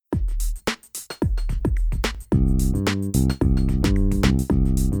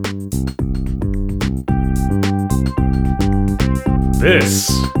This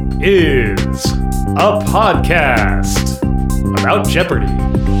is a podcast about Jeopardy!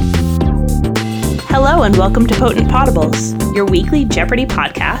 Hello and welcome to Potent Potables, your weekly Jeopardy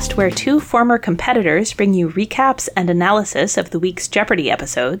podcast where two former competitors bring you recaps and analysis of the week's Jeopardy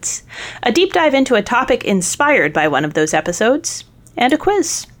episodes, a deep dive into a topic inspired by one of those episodes, and a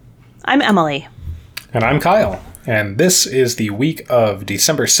quiz. I'm Emily. And I'm Kyle, and this is the week of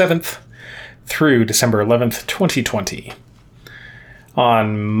December 7th through December 11th, 2020.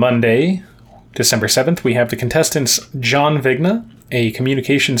 On Monday, December 7th, we have the contestants John Vigna, a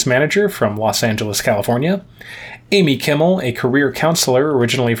communications manager from Los Angeles, California, Amy Kimmel, a career counselor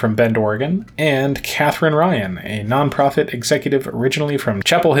originally from Bend, Oregon, and Catherine Ryan, a nonprofit executive originally from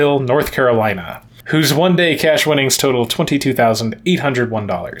Chapel Hill, North Carolina, whose one-day cash winnings total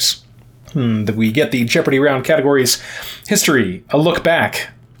 $22,801. We get the Jeopardy round categories: history, a look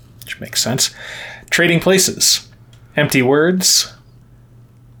back, which makes sense, trading places, empty words,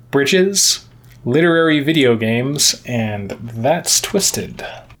 bridges, literary video games, and That's Twisted.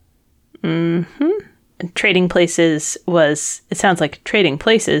 Trading Places it sounds like Trading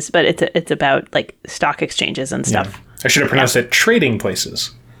Places, but it's about like stock exchanges and stuff. Yeah. I should have pronounced it Trading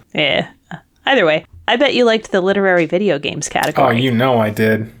Places. Yeah. Either way, I bet you liked the literary video games category. Oh, you know I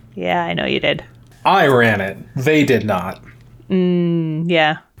did. Yeah, I know you did. I ran it. They did not.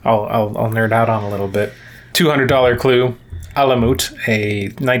 Yeah. I'll nerd out on a little bit. $200 clue. Alamut, a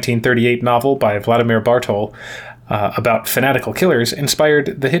 1938 novel by Vladimir Bartol about fanatical killers,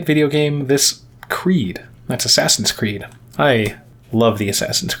 inspired the hit video game This Creed. That's Assassin's Creed. I love the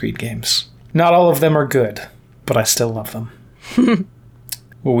Assassin's Creed games. Not all of them are good, but I still love them.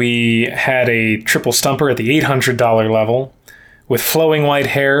 We had a triple stumper at the $800 level. With flowing white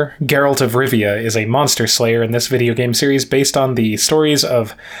hair, Geralt of Rivia is a monster slayer in this video game series based on the stories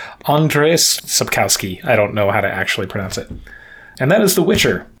of Andrzej Sapkowski. I don't know how to actually pronounce it. And that is The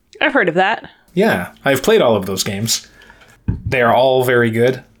Witcher. I've heard of that. Yeah, I've played all of those games. They are all very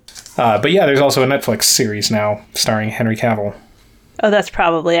good. But yeah, there's also a Netflix series now starring Henry Cavill. Oh, that's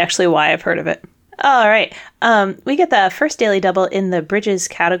probably actually why I've heard of it. All right. We get the first daily double in the Bridges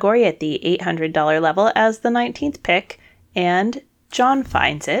category at the $800 level as the 19th pick. And John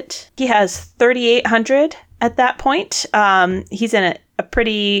finds it. He has 3,800 at that point. He's in a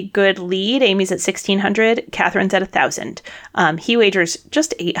pretty good lead. Amy's at 1,600. Catherine's at 1,000. He wagers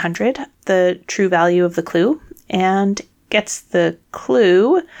just 800, the true value of the clue, and gets the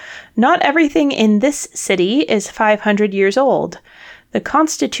clue. Not everything in this city is 500 years old. The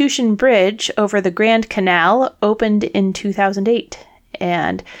Constitution Bridge over the Grand Canal opened in 2008.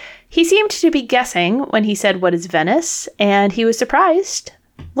 And he seemed to be guessing when he said, "What is Venice?" And he was surprised,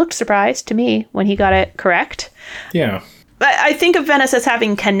 looked surprised to me when he got it correct. Yeah. But I think of Venice as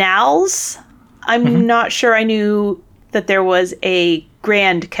having canals. I'm not sure I knew that there was a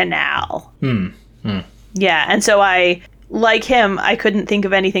Grand Canal. Yeah, and so like him, I couldn't think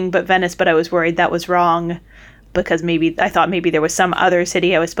of anything but Venice, but I was worried that was wrong because I thought maybe there was some other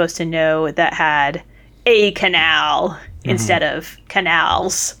city I was supposed to know that had a canal instead of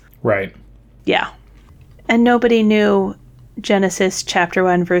canals. Right. Yeah. And nobody knew Genesis chapter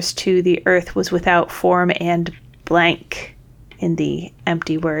 1, verse 2, the earth was without form and blank in the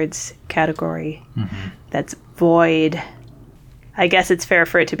empty words category. That's void. I guess it's fair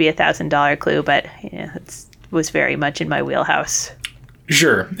for it to be $1,000 clue, but yeah, it was very much in my wheelhouse.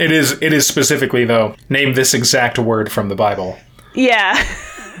 Sure. It is specifically, though, name this exact word from the Bible. Yeah.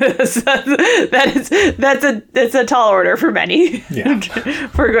 That's a tall order for many. Yeah.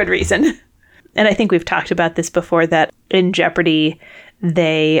 For good reason. And I think we've talked about this before, that in Jeopardy,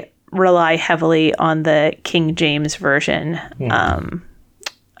 they rely heavily on the King James Version.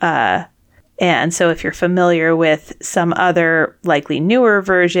 And so if you're familiar with some other likely newer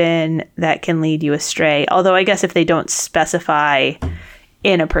version, that can lead you astray. Although I guess if they don't specify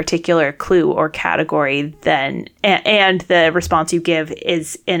in a particular clue or category, then and the response you give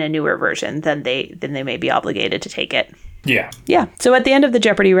is in a newer version, then they may be obligated to take it. Yeah. Yeah. So at the end of the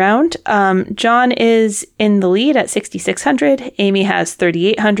Jeopardy round, John is in the lead at 6,600. Amy has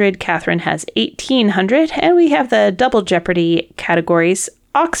 3,800. Catherine has 1,800. And we have the double Jeopardy categories: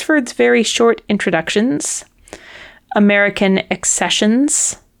 Oxford's very short introductions, American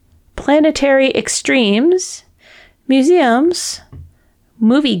accessions, planetary extremes, museums,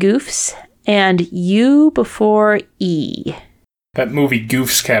 movie goofs, and U before E. That movie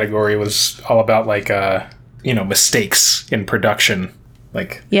goofs category was all about mistakes in production.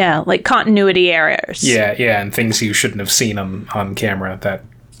 Like continuity errors. Yeah, and things you shouldn't have seen on camera that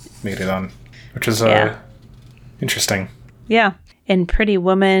made it on, which is interesting. Yeah. In Pretty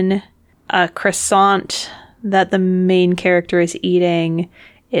Woman, a croissant that the main character is eating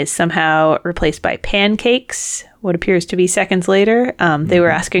is somehow replaced by pancakes, what appears to be seconds later. They were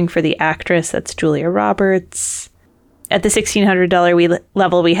asking for the actress, that's Julia Roberts. At the $1,600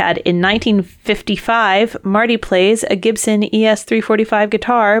 level we had in 1955, Marty plays a Gibson ES-345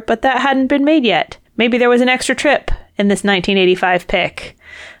 guitar, but that hadn't been made yet. Maybe there was an extra trip in this 1985 pick.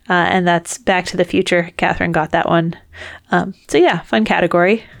 And that's Back to the Future. Catherine got that one. So yeah, fun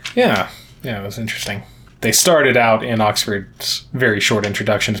category. Yeah, it was interesting. They started out in Oxford's very short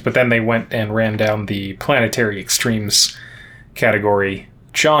introductions, but then they went and ran down the planetary extremes category.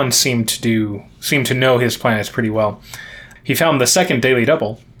 John seemed to know his planets pretty well. He found the second Daily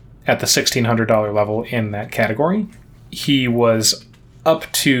Double at the $1,600 level in that category. He was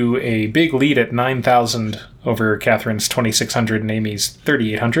up to a big lead at 9,000 over Catherine's 2,600 and Amy's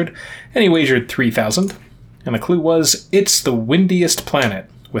 3,800, and he wagered 3,000. And the clue was, it's the windiest planet,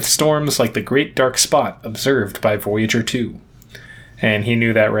 with storms like the Great Dark Spot observed by Voyager 2. And he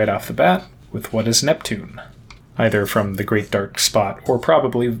knew that right off the bat with what is Neptune, either from the Great Dark Spot or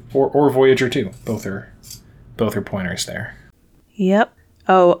probably or Voyager 2. Both are pointers there. Yep.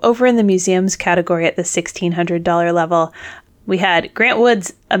 Oh, over in the museums category at the $1,600 level, we had Grant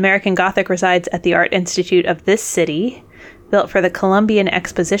Wood's American Gothic resides at the Art Institute of this city, built for the Columbian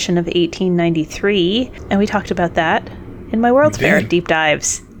Exposition of 1893, and we talked about that in my World's Fair Deep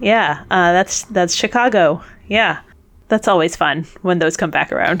Dives. Yeah, that's Chicago. Yeah, that's always fun when those come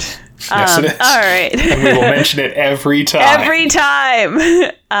back around. Yes, it is. All right. And we will mention it every time. Every time.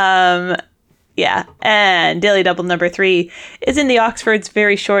 Yeah, and Daily Double number 3 is in the Oxford's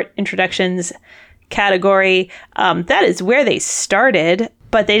Very Short Introductions category. That is where they started,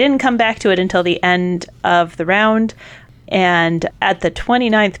 but they didn't come back to it until the end of the round. And at the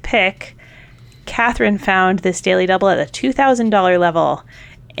 29th pick, Catherine found this Daily Double at the $2,000 level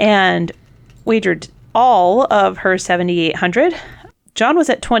and wagered all of her 7,800. John was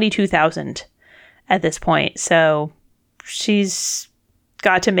at 22,000 at this point, so she's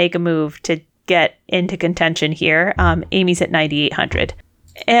got to make a move to get into contention here. Amy's at 9,800.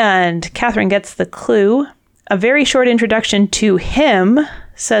 And Catherine gets the clue. A very short introduction to him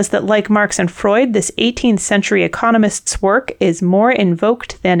says that, like Marx and Freud, this 18th century economist's work is more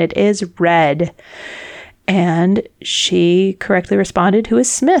invoked than it is read. And she correctly responded, who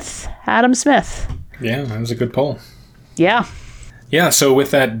is Smith, Adam Smith. Yeah, that was a good poll. Yeah. Yeah, so with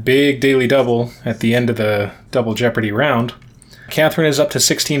that big Daily Double at the end of the Double Jeopardy round, Catherine is up to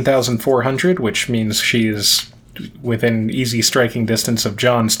 16,400, which means she is within easy striking distance of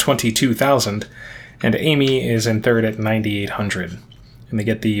John's 22,000, and Amy is in third at 9,800. And they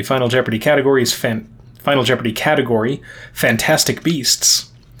get the Final Jeopardy category, Fantastic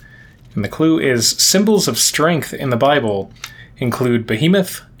Beasts. And the clue is, symbols of strength in the Bible include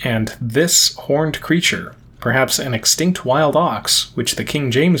behemoth and this horned creature, perhaps an extinct wild ox, which the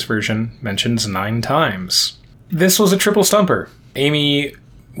King James Version mentions 9 times. This was a triple stumper. Amy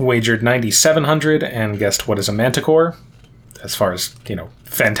wagered 9,700 and guessed what is a manticore. As far as,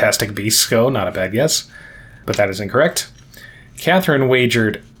 fantastic beasts go, not a bad guess. But that is incorrect. Catherine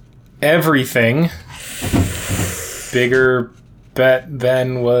wagered everything. Bigger bet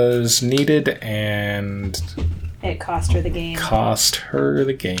than was needed, and it cost her the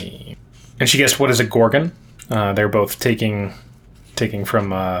game. And she guessed what is a gorgon. They're both taking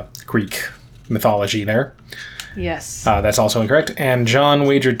from Greek mythology there. Yes. That's also incorrect. And John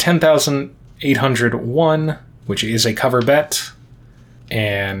wagered 10,801, which is a cover bet.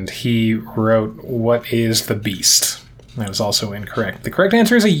 And he wrote, what is the beast? That was also incorrect. The correct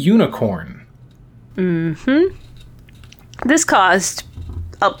answer is a unicorn. Mm-hmm. This caused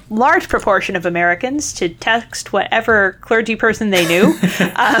a large proportion of Americans to text whatever clergy person they knew.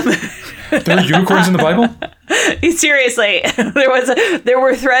 There are unicorns in the Bible? Seriously, there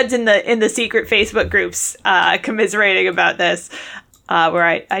were threads in the secret Facebook groups commiserating about this,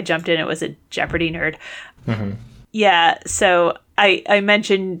 where I jumped in. It was a Jeopardy nerd. Mm-hmm. Yeah, so I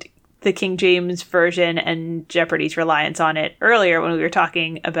mentioned the King James Version and Jeopardy's reliance on it earlier when we were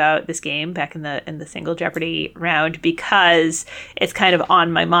talking about this game back in the single Jeopardy round, because it's kind of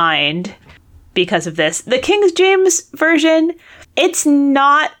on my mind because of this. The King James Version, it's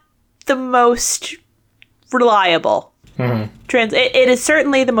not the most reliable. Mm-hmm. It is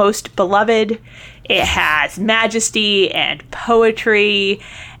certainly the most beloved. It has majesty and poetry,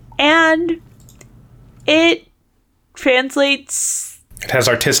 and it translates... It has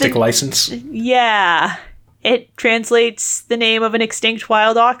artistic license. Yeah. It translates the name of an extinct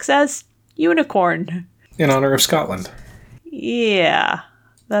wild ox as unicorn. In honor of Scotland. Yeah.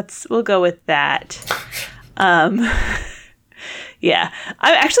 We'll go with that. Yeah.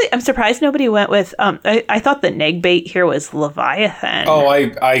 I'm surprised nobody went with, I thought the neg bait here was Leviathan. Oh,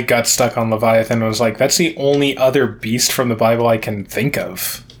 I got stuck on Leviathan and was like, that's the only other beast from the Bible I can think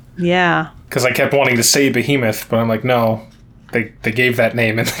of. Yeah. Because I kept wanting to say Behemoth, but I'm like, no, they gave that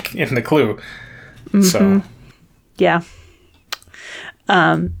name in the clue. Mm-hmm. So. Yeah.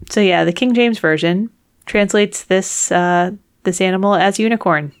 So yeah, the King James Version translates this animal as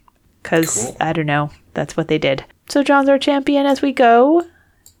unicorn. Because, cool. I don't know, that's what they did. So John's our champion as we go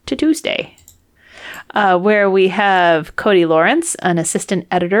to Tuesday, where we have Cody Lawrence, an assistant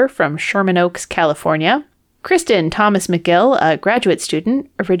editor from Sherman Oaks, California. Kristen Thomas McGill, a graduate student,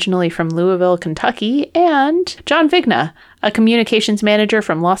 originally from Louisville, Kentucky. And John Vigna, a communications manager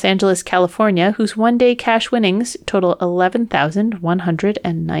from Los Angeles, California, whose one-day cash winnings total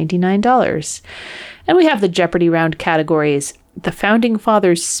 $11,199. And we have the Jeopardy round categories: The Founding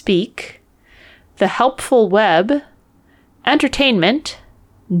Fathers Speak, The Helpful Web, Entertainment,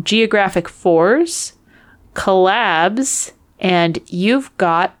 Geographic Fours, Collabs, and You've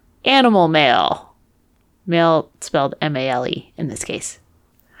Got Animal Mail. Mail spelled M-A-L-E in this case.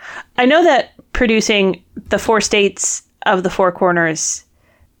 I know that producing the 4 states of the 4 corners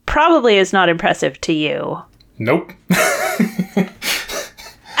probably is not impressive to you. Nope. I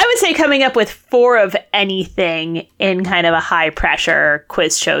would say coming up with 4 of anything in kind of a high pressure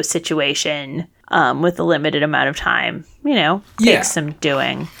quiz show situation with a limited amount of time, takes some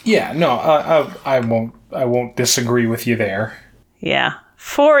doing. Yeah, no, I won't disagree with you there. Yeah.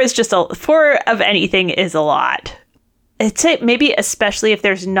 4 is just 4 of anything is a lot. I'd say maybe especially if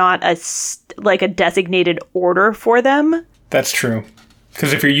there's not a designated order for them. That's true.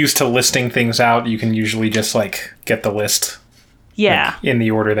 Because if you're used to listing things out, you can usually just get the list. Yeah. In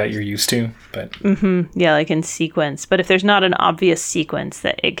the order that you're used to. But yeah, in sequence. But if there's not an obvious sequence,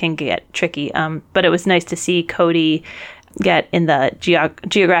 that it can get tricky. But it was nice to see Cody get in the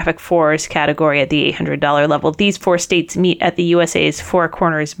Geographic Fours category at the $800 level. These 4 states meet at the USA's Four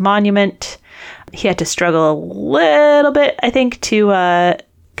Corners Monument. He had to struggle a little bit, I think, to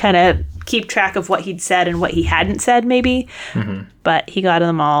kind of keep track of what he'd said and what he hadn't said, maybe. Mm-hmm. But he got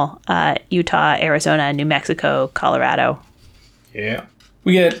them all. Utah, Arizona, New Mexico, Colorado. Yeah.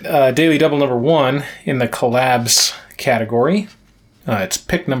 We get Daily Double number 1 in the Collabs category. It's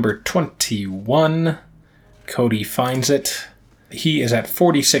pick number 21. Cody finds it. He is at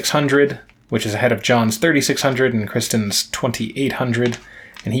 4,600, which is ahead of John's 3,600 and Kristen's 2,800.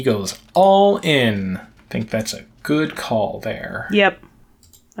 And he goes all in. I think that's a good call there. Yep.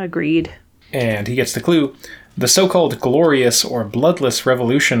 Agreed. And he gets the clue. The so-called glorious or bloodless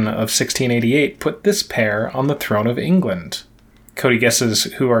revolution of 1688 put this pair on the throne of England. Cody guesses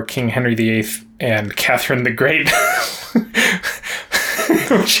who are King Henry VIII and Catherine the Great.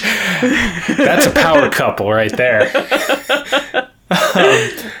 That's a power couple right there.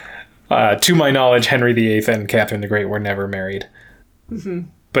 To my knowledge, Henry VIII and Catherine the Great were never married. Mm-hmm.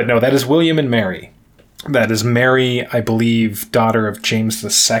 But no, that is William and Mary. That is Mary, I believe, daughter of James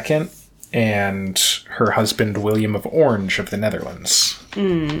II, and her husband, William of Orange of the Netherlands.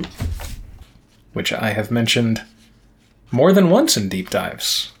 Mm. Which I have mentioned more than once in Deep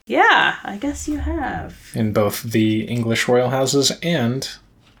Dives. Yeah, I guess you have. In both the English royal houses and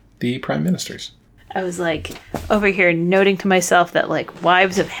the prime ministers. I was over here noting to myself that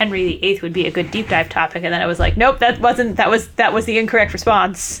wives of Henry VIII would be a good deep dive topic, and then I was like, nope, that was the incorrect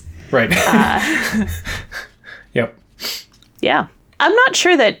response. Right. Yep. Yeah. I'm not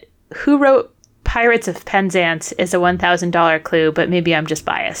sure that who wrote Pirates of Penzance is a $1,000 clue, but maybe I'm just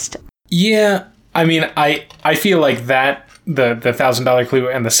biased. Yeah. I mean, I feel like that the $1,000 clue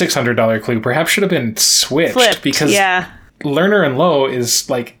and the $600 clue perhaps should have been switched. Flipped, because Lerner and Lowe is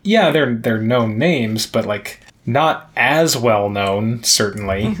they're known names, but not as well known,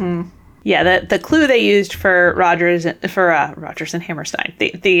 certainly. Mm-hmm. Yeah, the clue they used for Rogers and Hammerstein,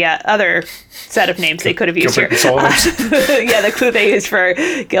 the other set of names they could have used Gilbert here. And Sullivan. Yeah, the clue they used for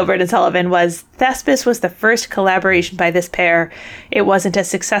Gilbert and Sullivan was Thespis was the first collaboration by this pair. It wasn't as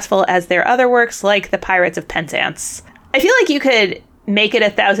successful as their other works, like the Pirates of Penzance. I feel like you could make it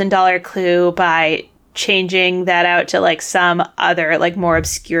a $1,000 clue by changing that out to some other more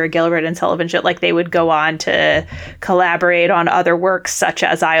obscure Gilbert and Sullivan shit. They would go on to collaborate on other works such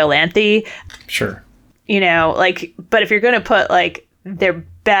as Iolanthe. Sure. But if you're going to put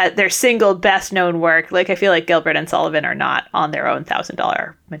their single best known work, I feel like Gilbert and Sullivan are not on their own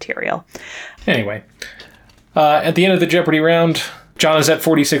 $1,000 material. Anyway, at the end of the Jeopardy round, John is at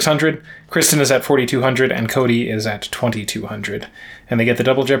 4,600, Kristen is at 4,200, and Cody is at 2,200. And they get the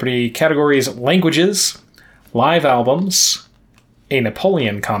Double Jeopardy categories: languages, live albums, a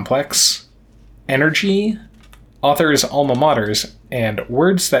Napoleon complex, energy, authors' alma maters, and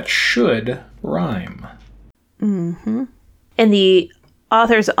words that should rhyme. Mm-hmm. In the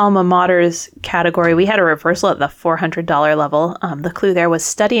author's alma maters category, we had a reversal at the $400 level. The clue there was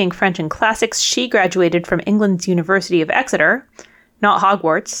studying French and classics. She graduated from England's University of Exeter, not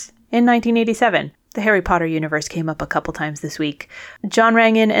Hogwarts, in 1987. The Harry Potter universe came up a couple times this week. John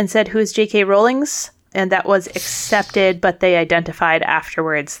rang in and said, "Who's J.K. Rowling's?" And that was accepted, but they identified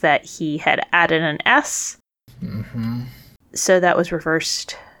afterwards that he had added an S. Mm-hmm. So that was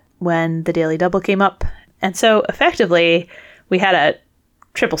reversed when the Daily Double came up. And so effectively, we had a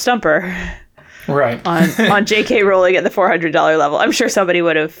triple stumper right. on J.K. Rowling at the $400 level. I'm sure somebody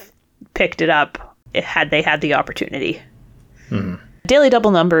would have picked it up had they had the opportunity. Mm-hmm. Daily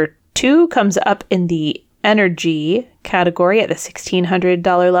Double number 2 comes up in the energy category at the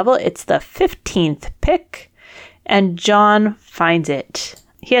 $1,600 level. It's the 15th pick, and John finds it.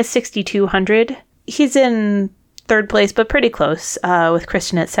 He has 6,200. He's in third place, but pretty close, with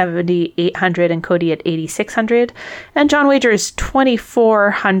Kristen at 7,800 and Cody at 8,600. And John wagers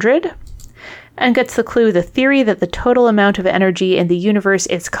 2,400 and gets the clue: the theory that the total amount of energy in the universe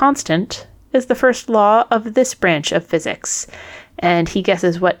is constant is the first law of this branch of physics. And he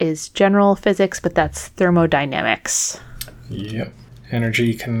guesses what is general physics, but that's thermodynamics. Yep.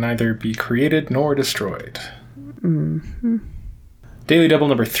 Energy can neither be created nor destroyed. Mm-hmm. Daily Double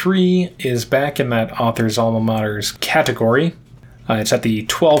number 3 is back in that author's alma mater's category. It's at the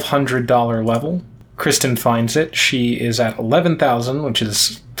 $1,200 level. Kristen finds it. She is at 11,000, which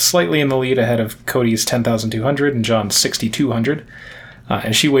is slightly in the lead ahead of Cody's 10,200 and John's 6,200.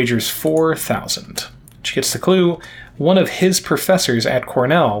 And she wagers 4,000. She gets the clue: one of his professors at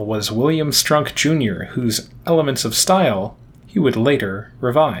Cornell was William Strunk Jr., whose Elements of Style he would later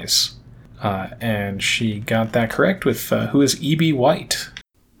revise. And she got that correct with who is E.B. White.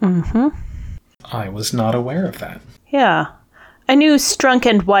 Mm-hmm. I was not aware of that. Yeah. I knew Strunk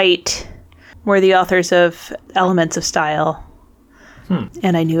and White were the authors of Elements of Style.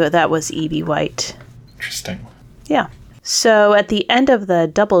 And I knew that was E.B. White. Interesting. Yeah. So at the end of the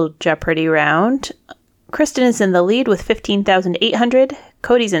Double Jeopardy round, Kristen is in the lead with 15,800.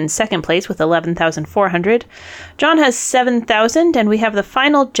 Cody's in second place with 11,400. John has 7,000, and we have the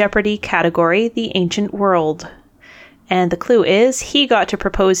final Jeopardy category, the ancient world. And the clue is he got to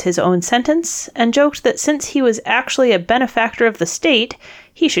propose his own sentence and joked that since he was actually a benefactor of the state,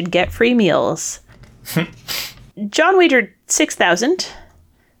 he should get free meals. John wagered 6,000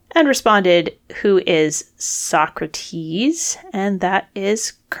 and responded, "Who is Socrates?" And that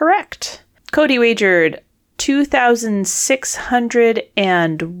is correct. Cody wagered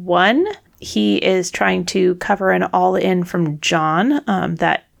 2,601. He is trying to cover an all-in from John.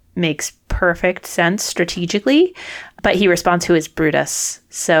 That makes perfect sense strategically, but he responds, "Who is Brutus?"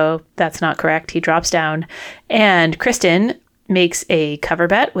 So that's not correct. He drops down. And Kristen makes a cover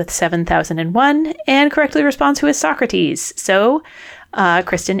bet with 7,001 and correctly responds, "Who is Socrates?" So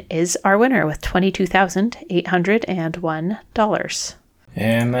Kristen is our winner with $22,801.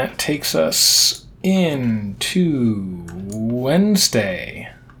 And that takes us into Wednesday,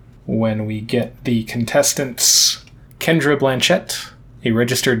 when we get the contestants Kendra Blanchett, a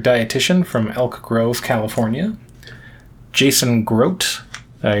registered dietitian from Elk Grove, California, Jason Grote,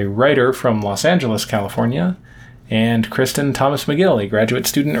 a writer from Los Angeles, California, and Kristen Thomas McGill, a graduate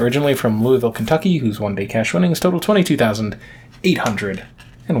student originally from Louisville, Kentucky, whose one-day cash winnings total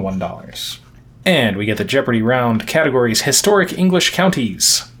 $22,801. And we get the Jeopardy round categories: Historic English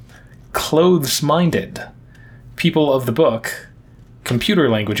Counties, Clothes-Minded, People of the Book, Computer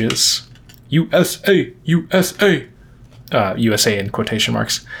Languages, USA, USA, USA in quotation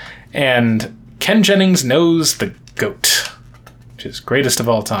marks, and Ken Jennings Knows the Goat, which is greatest of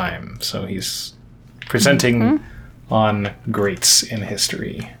all time. So he's presenting on greats in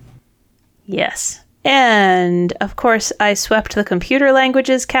history. Yes. And, of course, I swept the Computer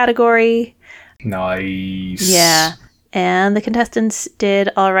Languages category. Nice. Yeah. And the contestants did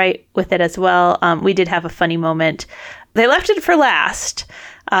all right with it as well. We did have a funny moment. They left it for last,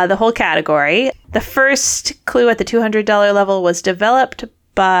 the whole category. The first clue at the $200 level was developed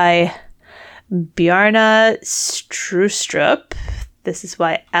by Bjarne Strustrup. This is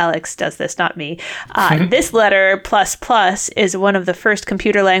why Alex does this, not me. This letter, ++ is one of the first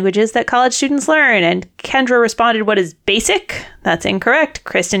computer languages that college students learn. And Kendra responded, "What is BASIC?" That's incorrect.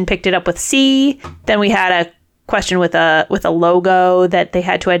 Kristen picked it up with C. Then we had a question with a logo that they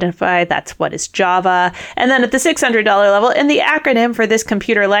had to identify. That's what is Java. And then at the $600 level, in the acronym for this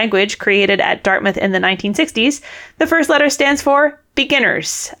computer language created at Dartmouth in the 1960s, the first letter stands for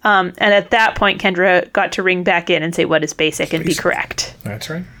beginners. And at that point, Kendra got to ring back in and say, "What is BASIC?" and be correct. That's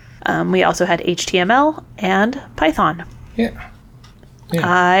right. We also had HTML and Python. Yeah.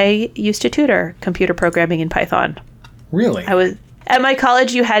 I used to tutor computer programming in Python. Really? At my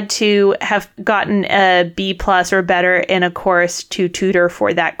college, you had to have gotten a B+ or better in a course to tutor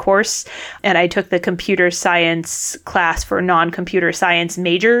for that course. And I took the computer science class for non-computer science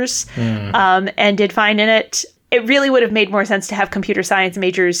majors and did fine in it. It really would have made more sense to have computer science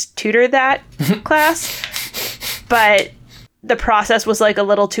majors tutor that class. But the process was like a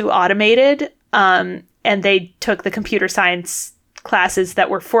little too automated. And they took the computer science classes that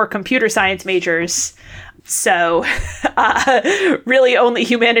were for computer science majors. So really only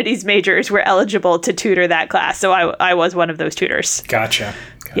humanities majors were eligible to tutor that class. So I was one of those tutors. Gotcha.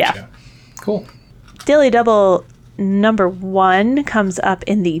 Yeah. Cool. Daily Double number 1 comes up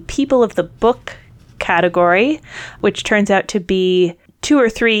in the People of the Book category, which turns out to be 2 or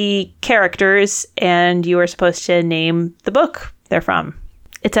 3 characters, and you are supposed to name the book they're from.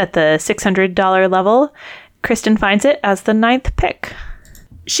 It's at the $600 level. Kristen finds it as the 9th pick.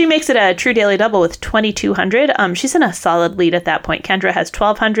 She makes it a true daily double with 2,200. She's in a solid lead at that point. Kendra has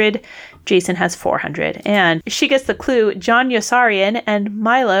 1,200. Jason has 400. And she gets the clue, John Yossarian and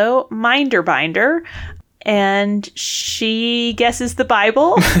Milo Minderbinder. And she guesses the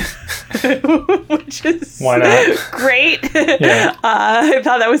Bible, which is why not? Great. Yeah. I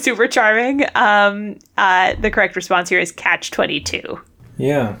thought that was super charming. The correct response here is Catch 22.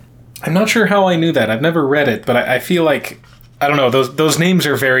 Yeah. I'm not sure how I knew that. I've never read it, but I feel like, I don't know, those names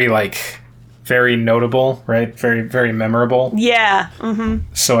are very, very notable, right? Very, very memorable. Yeah.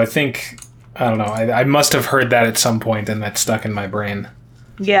 Mm-hmm. So I think, I don't know, I must have heard that at some point and that stuck in my brain.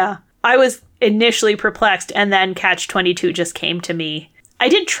 Yeah. I was initially perplexed, and then Catch 22 just came to me. I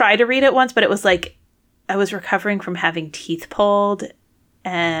did try to read it once, but it was like I was recovering from having teeth pulled,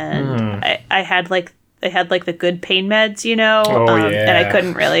 and I had the good pain meds, you know, yeah. and I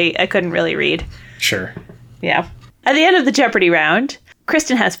couldn't really read. Sure. Yeah. At the end of the Jeopardy round,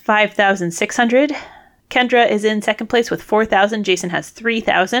 Kristen has 5,600. Kendra is in second place with 4,000. Jason has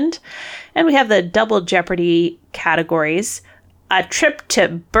 3,000. And we have the double Jeopardy categories. A trip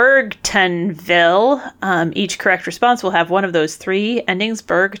to Bergtonville. Each correct response will have one of those 3 endings,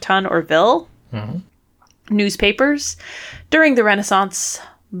 Berg, ton, or ville. Mm-hmm. Newspapers. During the Renaissance,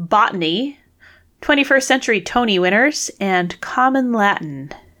 botany. 21st century Tony winners, and Common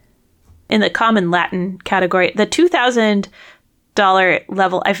Latin. In the Common Latin category, the $2,000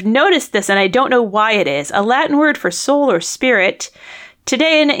 level, I've noticed this and I don't know why it is. A Latin word for soul or spirit.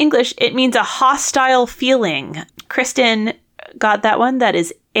 Today in English, it means a hostile feeling. Kristen got that one. That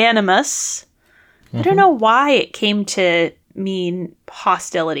is animus. Mm-hmm. I don't know why it came to mean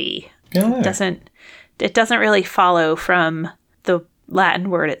hostility. Yeah. It doesn't really follow from the Latin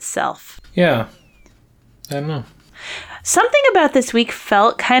word itself. Yeah. I don't know. Something about this week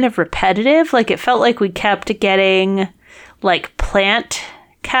felt kind of repetitive. Like, it felt like we kept getting, like, plant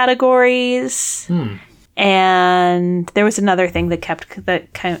categories. And there was another thing that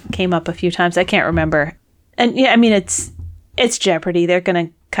came up a few times. I can't remember. And, yeah, I mean, it's Jeopardy. They're going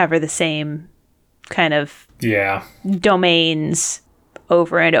to cover the same kind of domains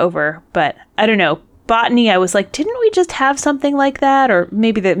over and over. But, I don't know. Botany, I was like, didn't we just have something like that? Or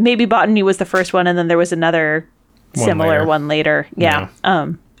maybe botany was the first one, and then there was another similar one later. Yeah.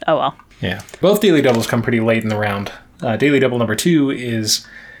 Oh well. Yeah. Both daily doubles come pretty late in the round. Daily double number 2 is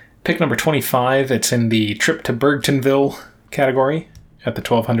pick number 25. It's in the trip to Bergtonville category at the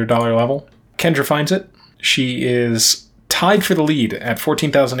 $1,200 level. Kendra finds it. She is tied for the lead at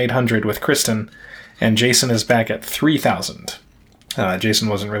 14,800 with Kristen, and Jason is back at 3,000. Jason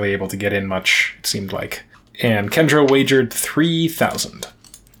wasn't really able to get in much, it seemed like. And Kendra wagered 3,000.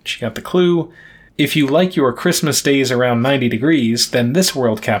 She got the clue. If you like your Christmas days around 90 degrees, then this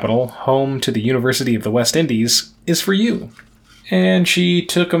world capital, home to the University of the West Indies, is for you. And she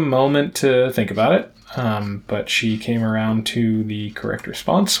took a moment to think about it, but she came around to the correct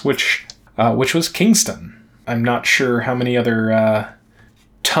response, which was Kingston. I'm not sure how many other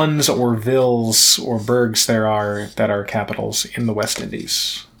tons or villes or burgs there are that are capitals in the West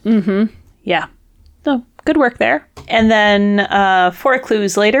Indies. Mm-hmm. Yeah. So, good work there. And then 4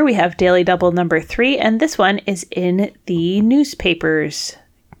 clues later, we have Daily Double number 3, and this one is in the newspapers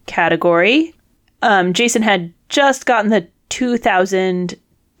category. Jason had just gotten the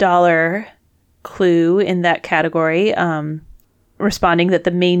 $2,000 clue in that category, responding that the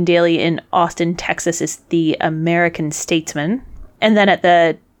main daily in Austin, Texas is the American Statesman. And then at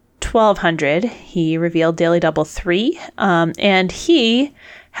the 1,200, he revealed Daily Double 3, and he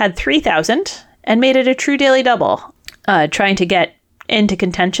had 3,000 and made it a true Daily Double. Trying to get into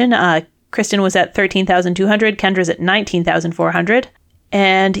contention, Kristen was at 13,200, Kendra's at 19,400,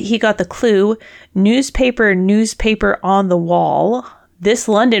 And he got the clue, newspaper on the wall. This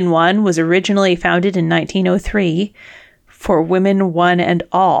London one was originally founded in 1903 for women one and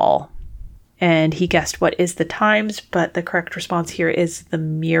all. And he guessed what is the Times, but the correct response here is the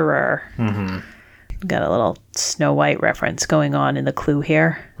Mirror. Mm-hmm. Got a little Snow White reference going on in the clue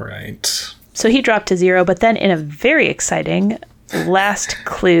here. Right. So he dropped to 0, but then in a very exciting last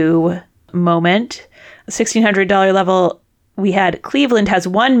clue moment, $1,600 level, we had Cleveland has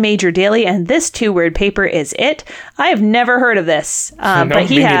one major daily, and this 2-word paper is it. I have never heard of this, but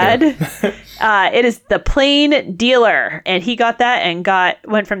he had. It is the Plain Dealer, and he got that and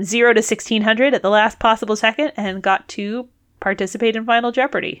went from 0 to 1,600 at the last possible second, and got to participate in Final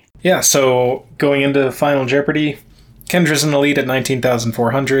Jeopardy. Yeah. So going into Final Jeopardy, Kendra's in the lead at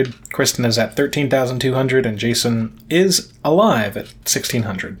 19,400. Kristen is at 13,200, and Jason is alive at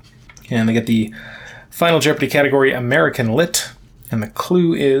 1,600. And they get the Final Jeopardy category American Lit, and the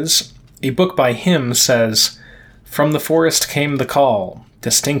clue is, a book by him says, "From the forest came the call,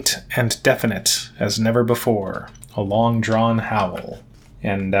 distinct and definite as never before, a long-drawn howl."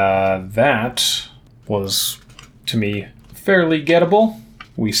 And that was, to me, fairly gettable.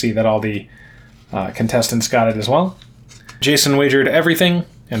 We see that all the contestants got it as well. Jason wagered everything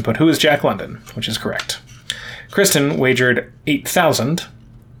and put "Who is Jack London?" which is correct. Kristen wagered 8,000.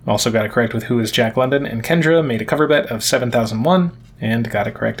 Also got it correct with "Who is Jack London?" And Kendra made a cover bet of 7,001 and got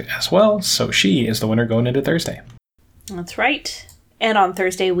it correct as well. So she is the winner going into Thursday. That's right. And on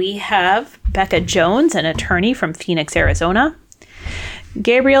Thursday, we have Becca Jones, an attorney from Phoenix, Arizona.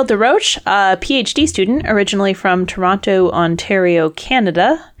 Gabrielle DeRoche, a PhD student originally from Toronto, Ontario,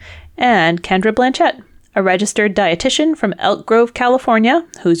 Canada. And Kendra Blanchette, a registered dietitian from Elk Grove, California,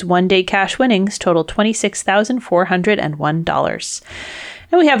 whose one-day cash winnings total $26,401.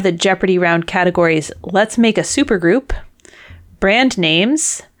 And we have the Jeopardy round categories: Let's Make a Supergroup, brand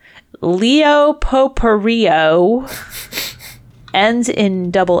names, Leo Poperio, ends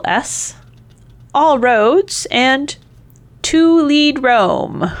in double S, all roads, and To Lead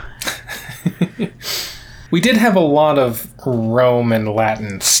Rome. We did have a lot of Rome and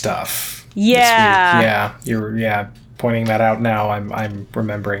Latin stuff. Yeah. This week. You're pointing that out now. I'm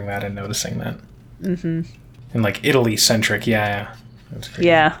remembering that and noticing that. Mm-hmm. And like Italy-centric, yeah.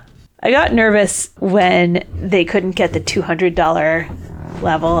 Yeah. I got nervous when they couldn't get the $200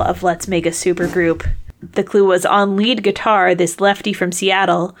 level of Let's Make a Supergroup. The clue was, on lead guitar, this lefty from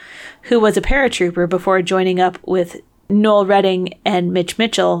Seattle, who was a paratrooper before joining up with Noel Redding and Mitch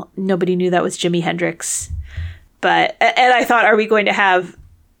Mitchell. Nobody knew that was Jimi Hendrix. And I thought, are we going to have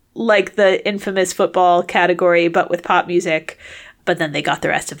like the infamous football category, but with pop music? But then they got the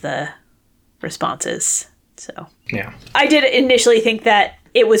rest of the responses. So yeah, I did initially think that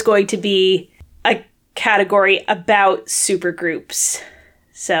it was going to be a category about supergroups.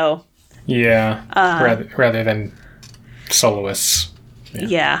 So yeah, rather than soloists.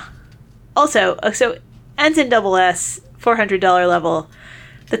 Yeah. Also, so ends in double S, $400 level.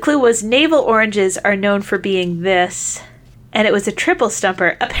 The clue was navel oranges are known for being this, and it was a triple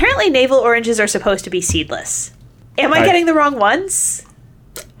stumper. Apparently, navel oranges are supposed to be seedless. Am I getting the wrong ones?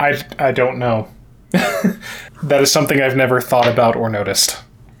 I don't know. That is something I've never thought about or noticed.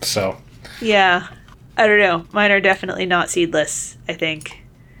 So yeah, I don't know. Mine are definitely not seedless, I think.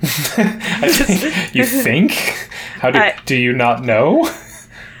 You think? How do you not know?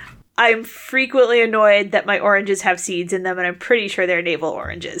 I'm frequently annoyed that my oranges have seeds in them, and I'm pretty sure they're navel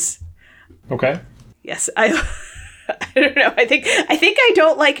oranges. Okay. Yes, I don't know. I think I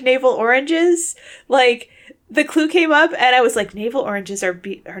don't like navel oranges. Like, the clue came up, and I was like, navel oranges are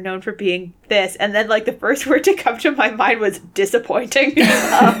known for being this, and then like the first word to come to my mind was disappointing,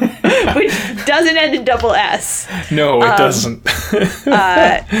 which doesn't end in double S. No, it doesn't.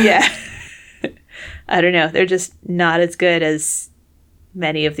 Yeah, I don't know. They're just not as good as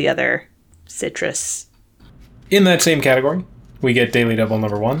many of the other citrus. In that same category, we get Daily Double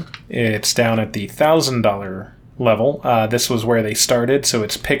number 1. It's down at the $1,000 level. This was where they started, so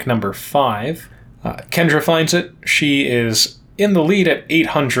it's pick number 5. Kendra finds it. She is in the lead at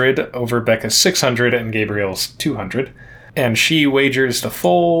 800 over Becca's 600 and Gabriel's 200. And she wagers the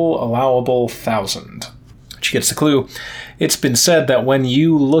full allowable 1,000. She gets the clue. It's been said that when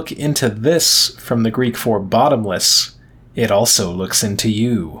you look into this, from the Greek for bottomless, it also looks into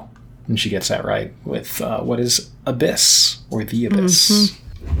you. And she gets that right with what is abyss, or the abyss.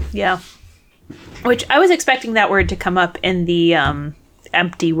 Mm-hmm. Yeah. Which I was expecting that word to come up in the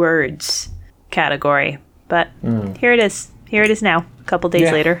empty words category. But here it is. Here it is now, a couple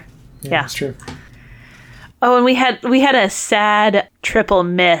days later. Yeah, that's true. Oh, and we had a sad triple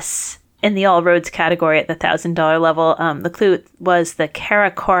miss In the all roads category at the $1,000 level, the clue was the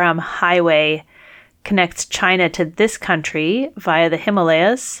Karakoram Highway connects China to this country via the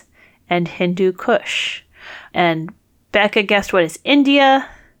Himalayas and Hindu Kush. And Becca guessed what is India.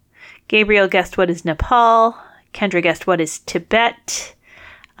 Gabriel guessed what is Nepal. Kendra guessed what is Tibet.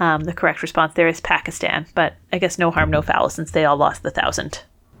 The correct response there is Pakistan, but I guess no harm, no foul since they all lost the 1,000.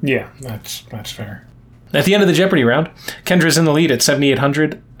 Yeah, that's fair. At the end of the Jeopardy round, Kendra's in the lead at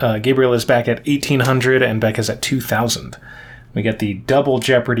 7,800, Gabriel is back at 1,800, and Becca's at 2,000. We get the double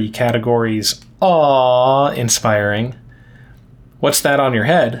Jeopardy categories. Awe-inspiring. What's that on your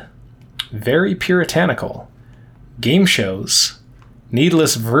head? Very puritanical. Game shows.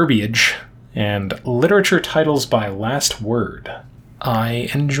 Needless verbiage. And literature titles by last word. I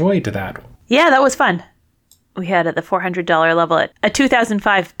enjoyed that. Yeah, that was fun. We had at the $400 level a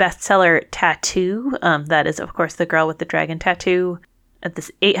 2005 bestseller Tattoo. That is, of course, the girl with the dragon tattoo. At this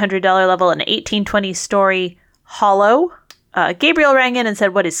 $800 level, an 1820 story, Hollow. Gabriel rang in and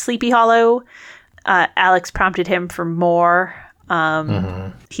said, what is Sleepy Hollow? Alex prompted him for more.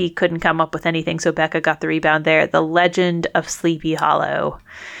 He couldn't come up with anything, so Becca got the rebound there. The Legend of Sleepy Hollow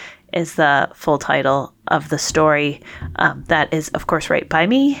is the full title of the story. That is, of course, right by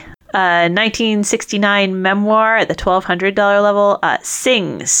me. 1969 memoir at the $1,200 level,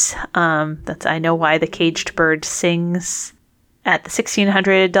 Sings. That's I Know Why the Caged Bird Sings. At the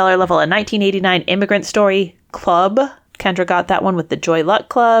 $1,600 level, a 1989 immigrant story, Club. Kendra got that one with the Joy Luck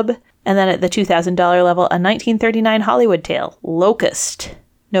Club. And then at the $2,000 level, a 1939 Hollywood tale, Locust.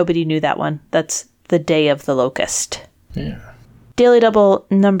 Nobody knew that one. That's The Day of the Locust. Yeah. Daily Double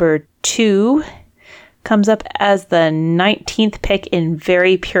number 2 comes up as the 19th pick in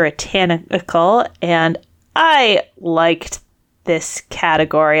Very Puritanical, and I liked this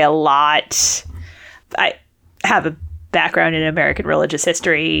category a lot. I have a background in American religious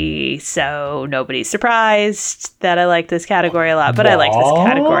history, so nobody's surprised that I like this category a lot, but I like this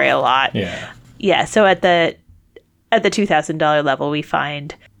category a lot. Yeah, so at the $2,000 level, we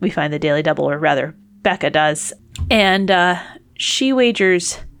find the Daily Double, or rather, Becca does, and she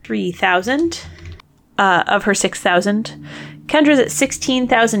wagers 3,000 of her 6,000. Kendra's at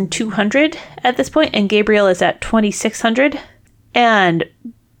 16,200 at this point, and Gabriel is at 2,600. And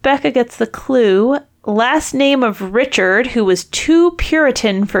Becca gets the clue. Last name of Richard, who was too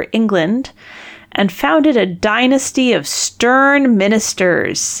Puritan for England and founded a dynasty of stern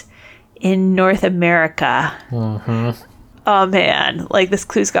ministers in North America. Oh man, like this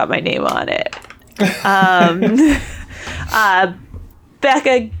clue's got my name on it.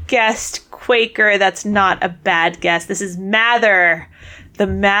 Becca guessed Quaker. That's not a bad guess. This is Mather. The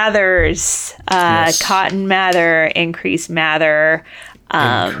Mathers. Yes. Cotton Mather, Increase Mather.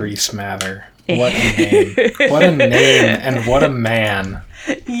 Increase Mather. What a name. What a name and what a man.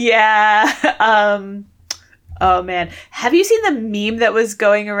 Yeah. Oh man. Have you seen the meme that was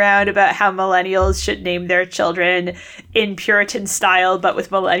going around about how millennials should name their children in Puritan style but with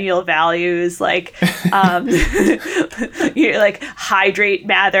millennial values, like you know, like hydrate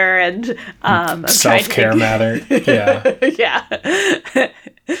Mather and self-care Mather. Yeah.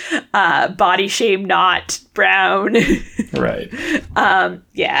 Yeah. Body shame not Brown. Right.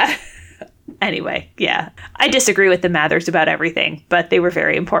 Yeah. Anyway, yeah. I disagree with the Mathers about everything, but they were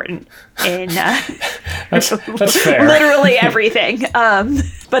very important in that's fair. Literally everything.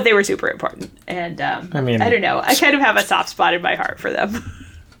 But they were super important. And I mean, I don't know. I kind of have a soft spot in my heart for them.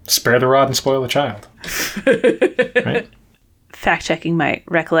 Spare the rod and spoil the child. Right? Fact-checking my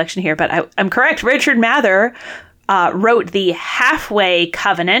recollection here, but I'm correct. Richard Mather wrote the Halfway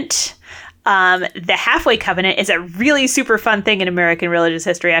Covenant. The Halfway Covenant is a really super fun thing in American religious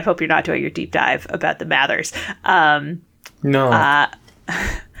history. I hope you're not doing your deep dive about the Mathers. No. Or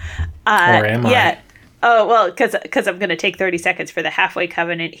am I? Yeah. Oh, well, because I'm going to take 30 seconds for the Halfway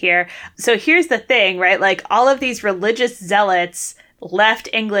Covenant here. So here's the thing, right? Like all of these religious zealots left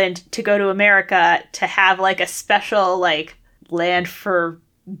England to go to America to have like a special like land for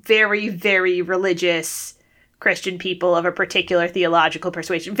very, very religious Christian people of a particular theological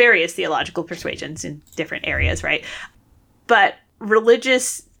persuasion, various theological persuasions in different areas, right? But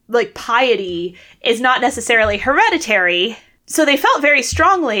religious, like piety, is not necessarily hereditary. So they felt very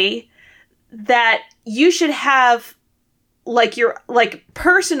strongly that you should have like your like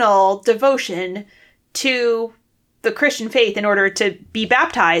personal devotion to the Christian faith in order to be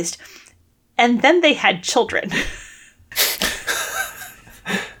baptized. And then they had children.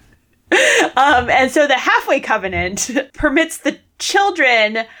 And so the Halfway Covenant permits the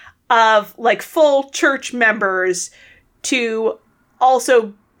children of like full church members to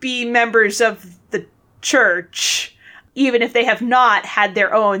also be members of the church. even if they have not had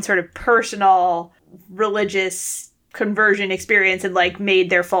their own sort of personal religious conversion experience and like made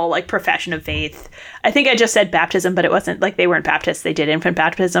their full like profession of faith. I think I just said baptism, but it wasn't like they weren't Baptists. They did infant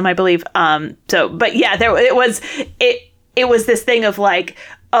baptism, I believe. But yeah, it was this thing of like,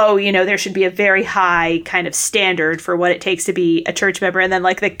 oh, you know, there should be a very high kind of standard for what it takes to be a church member. And then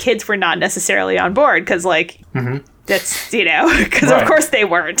like the kids were not necessarily on board because like that's, you know, because of course they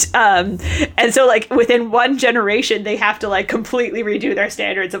weren't. And so like within one generation, they have to like completely redo their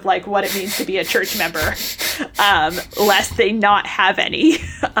standards of like what it means to be a church member, lest they not have any.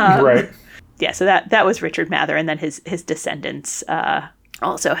 Right. Yeah. So that was Richard Mather. And then his descendants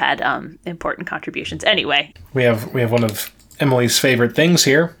also had important contributions. Anyway, We have one of Emily's favorite things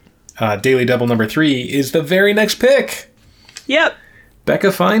here. Daily Double number 3 is the very next pick. Yep.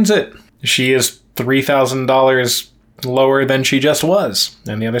 Becca finds it. She is $3,000 lower than she just was,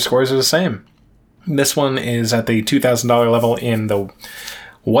 and the other scores are the same. This one is at the $2,000 level in the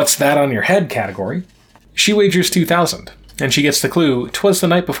What's That on Your Head category. She wagers $2,000, and she gets the clue, "'Twas the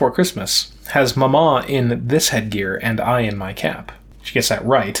night before Christmas, has Mama in this headgear and I in my cap." She gets that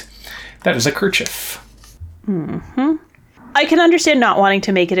right. That is a kerchief. I can understand not wanting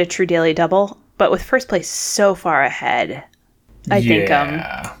to make it a true daily double, but with first place so far ahead, I think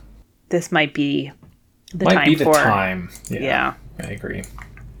this might be the time. Yeah, I agree.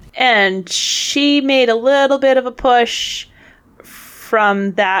 And she made a little bit of a push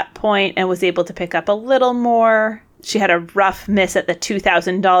from that point and was able to pick up a little more. She had a rough miss at the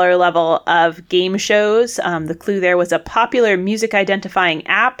 $2,000 level of game shows. The clue there was a popular music identifying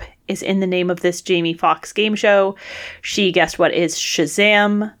app is in the name of this Jamie Foxx game show. She guessed what is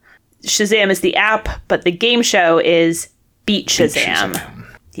Shazam. Shazam is the app, but the game show is Beat Shazam.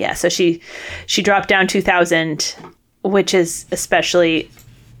 Yeah, so she dropped down 2,000, which is especially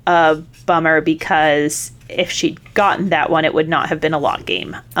a bummer because if she'd gotten that one, it would not have been a lock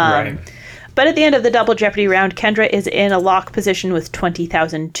game. Right. But at the end of the Double Jeopardy round, Kendra is in a lock position with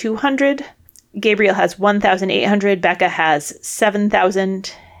 20,200. Gabriel has 1,800. Becca has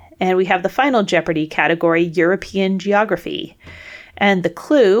 7,000. And we have the final Jeopardy category, European Geography. And the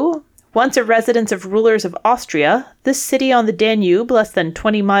clue: once a residence of rulers of Austria, this city on the Danube, less than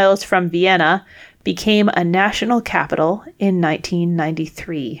 20 miles from Vienna, became a national capital in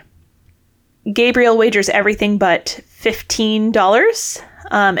 1993. Gabriel wagers everything but $15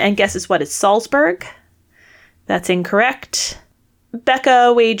 and guesses what is Salzburg. That's incorrect.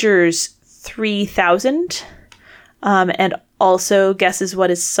 Becca wagers 3,000 and also guesses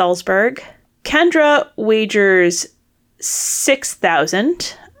what is Salzburg. Kendra wagers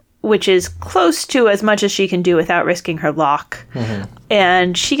 6,000, which is close to as much as she can do without risking her lock.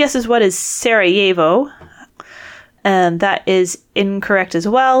 And she guesses what is Sarajevo, and that is incorrect as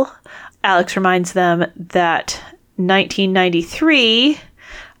well. Alex reminds them that 1993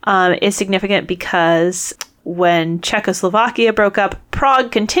 is significant because when Czechoslovakia broke up,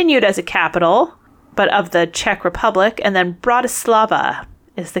 Prague continued as a capital, but of the Czech Republic, and then Bratislava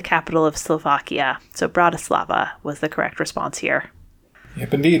is the capital of Slovakia. So Bratislava was the correct response here.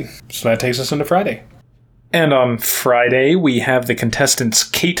 Yep, indeed. So that takes us into Friday. And on Friday, we have the contestants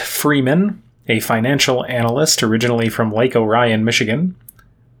Kate Freeman, a financial analyst originally from Lake Orion, Michigan;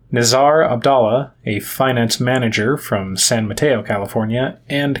 Nizar Abdallah, a finance manager from San Mateo, California;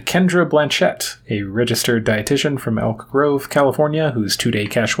 and Kendra Blanchette, a registered dietitian from Elk Grove, California, whose 2-day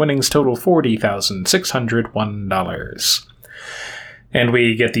cash winnings total $40,601. And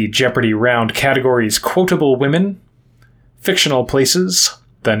we get the Jeopardy round categories: Quotable Women, Fictional Places,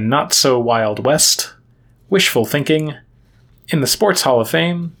 The Not-So-Wild West, Wishful Thinking, In the Sports Hall of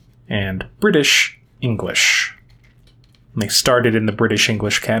Fame, and British English. And they started in the British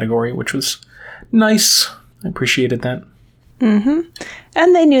English category, which was nice. I appreciated that. And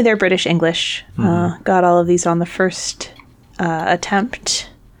they knew their British English. Got all of these on the first attempt.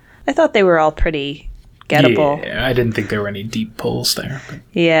 I thought they were all pretty gettable. Yeah, I didn't think there were any deep pulls there. But.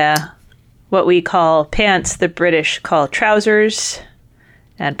 Yeah. What we call pants, the British call trousers.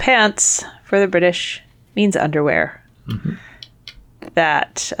 And pants, for the British, means underwear.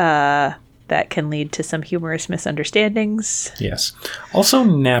 That can lead to some humorous misunderstandings. Yes. Also,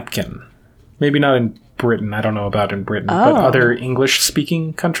 napkin. Maybe not in Britain. I don't know about in Britain. But other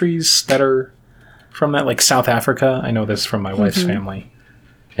English-speaking countries that are from that, like South Africa. I know this from my wife's family.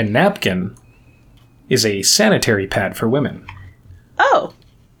 And napkin is a sanitary pad for women. Oh.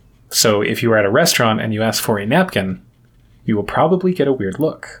 So if you are at a restaurant and you ask for a napkin, you will probably get a weird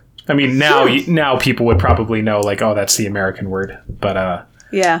look. I mean, now people would probably know, like, oh, that's the American word. But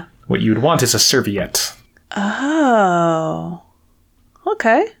yeah. What you'd want is a serviette. Oh.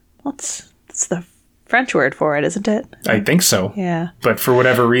 Okay. That's the French word for it, isn't it? I think so. Yeah. But for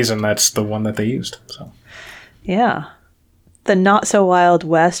whatever reason, that's the one that they used. So. Yeah. The Not So Wild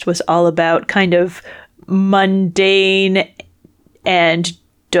West was all about kind of mundane and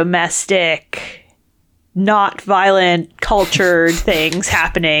domestic, not violent, cultured things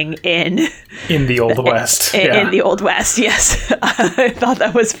happening in the Old West. In the Old West, yes. I thought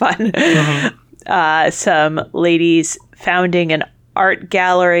that was fun. Some ladies founding an art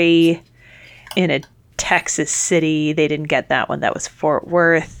gallery in a Texas city. They didn't get that one. That was Fort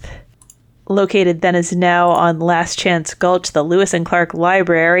Worth. Located then as now on Last Chance Gulch, the Lewis and Clark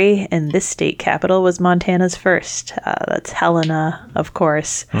Library in this state capital was Montana's first. That's Helena, of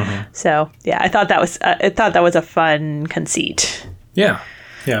course. So yeah, I thought that was a fun conceit. Yeah,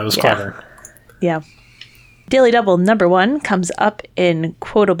 it was clever. Yeah. Daily Double number 1 comes up in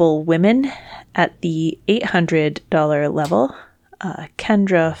Quotable Women at the $800 level.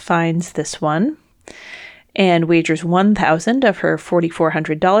 Kendra finds this one and wagers $1,000 of her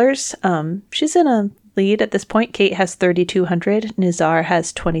 $4,400. She's in a lead at this point. Kate has $3,200. Nizar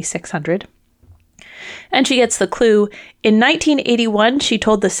has $2,600. And she gets the clue. In 1981, she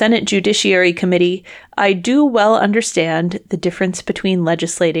told the Senate Judiciary Committee, "I do well understand the difference between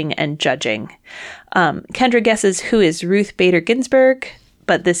legislating and judging." Kendra guesses who is Ruth Bader Ginsburg,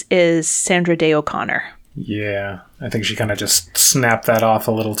 but this is Sandra Day O'Connor. Yeah, I think she kind of just snapped that off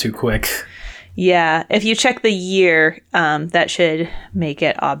a little too quick. Yeah, if you check the year, that should make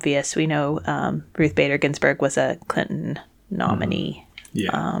it obvious. We know Ruth Bader Ginsburg was a Clinton nominee.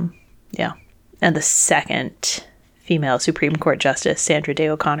 Yeah. Yeah. And the second female Supreme Court Justice, Sandra Day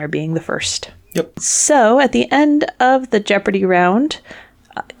O'Connor, being the first. Yep. So at the end of the Jeopardy round,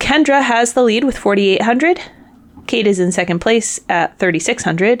 Kendra has the lead with $4,800. Kate is in second place at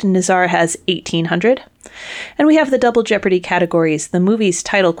 $3,600. Nizar has $1,800. And we have the double Jeopardy categories: the movie's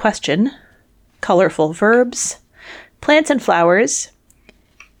title question, colorful verbs, plants and flowers,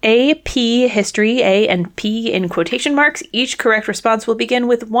 AP history, A and P in quotation marks. Each correct response will begin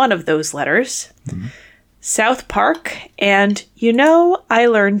with one of those letters. South Park, and I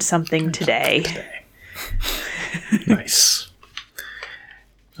learned something today. Nice.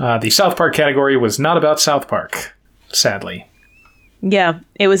 The South Park category was not about South Park, sadly. Yeah,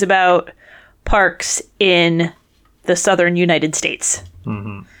 it was about parks in the southern United States.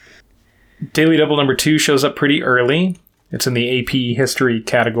 Daily Double number 2 shows up pretty early. It's in the AP history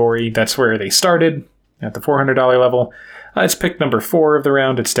category. That's where they started, at the $400 level. It's pick number 4 of the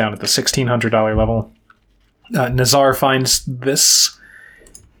round. It's down at the $1,600 level. Nizar finds this.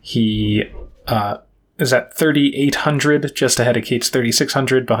 He is at $3,800, just ahead of Kate's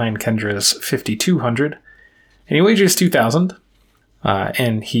 $3,600, behind Kendra's $5,200. And he wagers $2,000.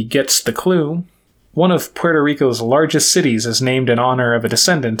 And he gets the clue. One of Puerto Rico's largest cities is named in honor of a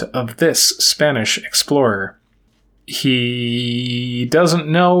descendant of this Spanish explorer. He doesn't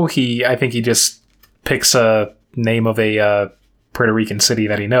know. I think he just picks a name of a Puerto Rican city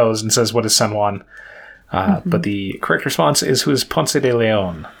that he knows and says, what is San Juan? But the correct response is who is Ponce de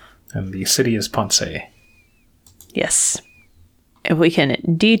Leon. And the city is Ponce. Yes. If we can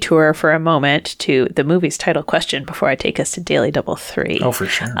detour for a moment to the movie's title question before I take us to Daily Double 3. Oh, for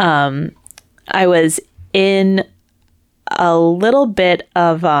sure. I was in a little bit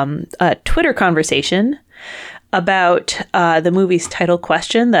of a Twitter conversation about the movie's title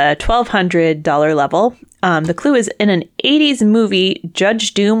question, the $1,200 level. The clue is, in an 80s movie,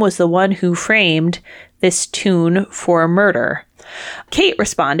 Judge Doom was the one who framed this tune for murder. Kate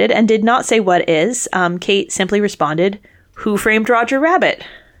responded and did not say what is. Kate simply responded, who framed Roger Rabbit?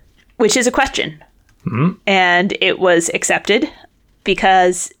 Which is a question. And it was accepted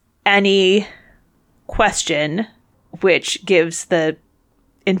because any question which gives the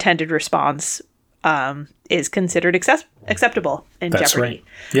intended response is considered acceptable in That's Jeopardy. Right.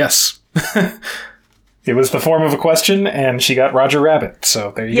 Yes. It was the form of a question, and she got Roger Rabbit,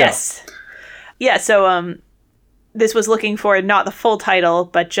 so there you go. Yeah, so this was looking for not the full title,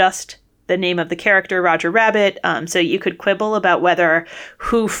 but just the name of the character, Roger Rabbit. So you could quibble about whether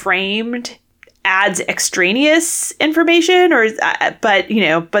who framed adds extraneous information, but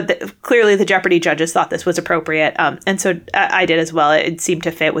clearly the Jeopardy judges thought this was appropriate, and so I did as well. It seemed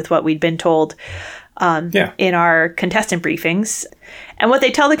to fit with what we'd been told in our contestant briefings. And what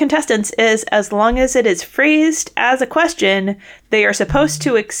they tell the contestants is, as long as it is phrased as a question, they are supposed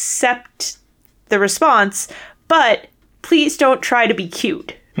to accept the response, but please don't try to be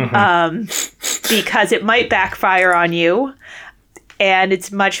cute, because it might backfire on you. And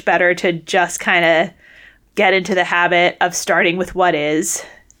it's much better to just kind of get into the habit of starting with what is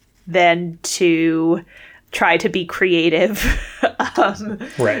than to try to be creative,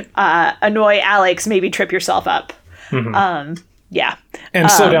 Right. Annoy Alex, maybe trip yourself up. Yeah.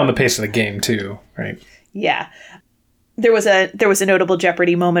 And slow down the pace of the game too, right? Yeah. There was a notable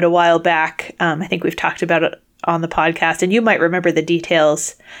Jeopardy moment a while back. I think we've talked about it on the podcast, and you might remember the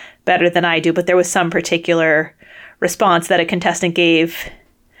details better than I do, but there was some particular response that a contestant gave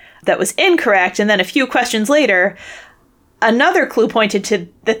that was incorrect, and then a few questions later, another clue pointed to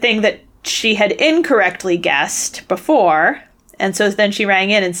the thing that she had incorrectly guessed before, and so then she rang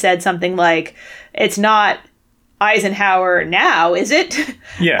in and said something like, "It's not Eisenhower now, is it?"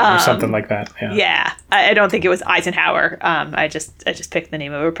 Yeah, or something like that. Yeah. Yeah, I don't think it was Eisenhower. I just picked the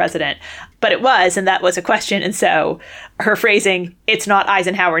name of a president, but it was, and that was a question. And so her phrasing, "It's not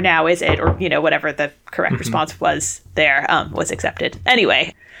Eisenhower now, is it?" or whatever the correct response was there, was accepted.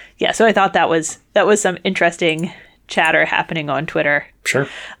 Anyway, yeah. So I thought that was some interesting chatter happening on Twitter. Sure.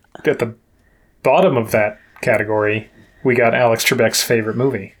 At the bottom of that category, we got Alex Trebek's favorite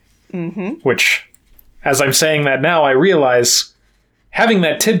movie, which, as I'm saying that now, I realize having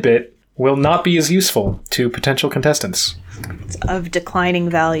that tidbit will not be as useful to potential contestants. It's of declining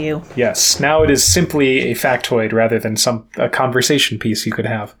value. Yes, now it is simply a factoid rather than a conversation piece you could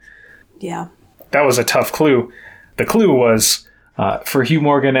have. Yeah. That was a tough clue. The clue was, for Hugh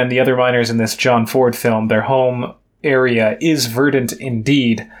Morgan and the other miners in this John Ford film, their home area is verdant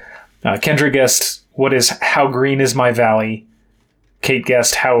indeed. Kendra guessed, "What is How Green Is My Valley?" Kate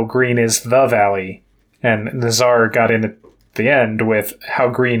guessed, "How Green Is the Valley?" And Nazar got in at the end with "How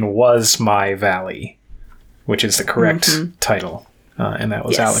Green Was My Valley," which is the correct title. And that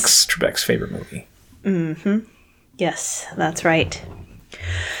was Alex Trebek's favorite movie. Yes, that's right.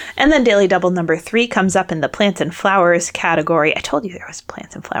 And then Daily Double number 3 comes up in the plants and flowers category. I told you there was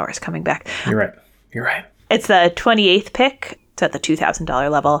plants and flowers coming back. You're right. It's the 28th pick. It's at the $2,000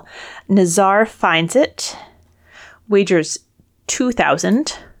 level. Nazar finds it. Wagers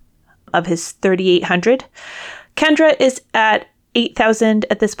 $2,000 of his $3,800. Kendra is at $8,000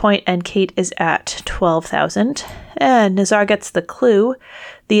 at this point, and Kate is at $12,000. And Nazar gets the clue.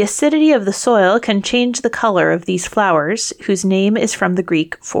 The acidity of the soil can change the color of these flowers, whose name is from the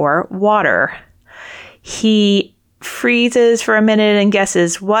Greek for water. He freezes for a minute and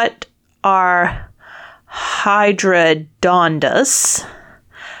guesses, what are hydrodondas?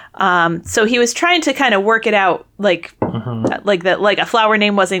 So he was trying to kind of work it out, like a flower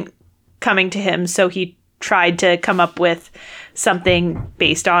name wasn't coming to him, so he tried to come up with something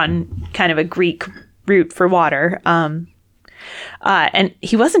based on kind of a Greek root for water. And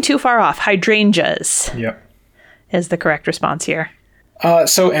he wasn't too far off. Hydrangeas. Yep. Is the correct response here.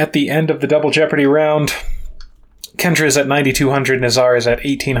 So at the end of the Double Jeopardy round, Kendra is at 9,200, Nazar is at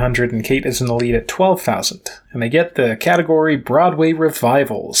 1,800, and Kate is in the lead at 12,000. And they get the category Broadway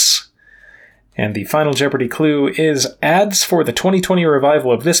Revivals. And the final Jeopardy clue is ads for the 2020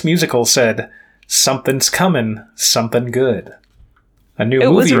 revival of this musical said, "Something's coming, something good." A new movie.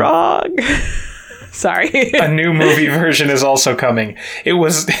 It was wrong. Sorry. A new movie version is also coming.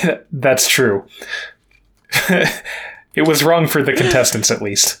 That's true. It was wrong for the contestants, at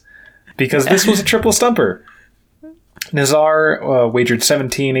least. Because this was a triple stumper. Nazar wagered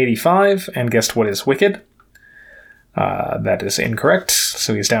 $17.85 and guessed What Is Wicked. That is incorrect,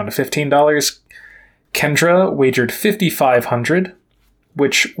 so he's down to $15. Kendra wagered $5,500,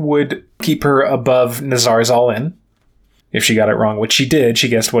 which would keep her above Nazar's all-in. If she got it wrong, which she did, she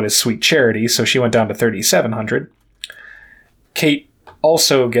guessed What Is Sweet Charity, so she went down to $3,700. Kate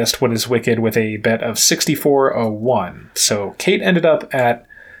also guessed What Is Wicked with a bet of $64.01. So Kate ended up at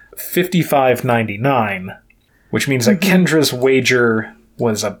 $55.99, which means that Kendra's wager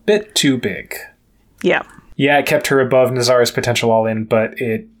was a bit too big. Yeah. Yeah, it kept her above Nazar's potential all-in, but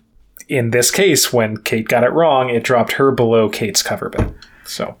in this case, when Kate got it wrong, it dropped her below Kate's cover bet.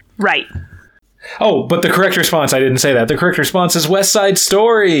 So. Right. Oh, but the correct response, I didn't say that. The correct response is West Side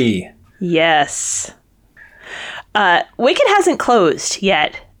Story. Yes. Wicked hasn't closed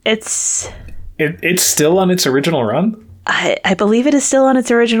yet. It's still on its original run? I believe it is still on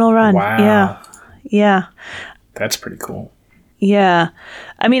its original run. Wow. Yeah. That's pretty cool. Yeah.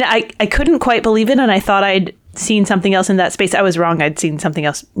 I mean, I couldn't quite believe it, and I thought I'd seen something else in that space. I was wrong. I'd seen something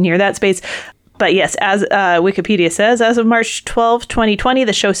else near that space. But yes, as Wikipedia says, as of March 12, 2020,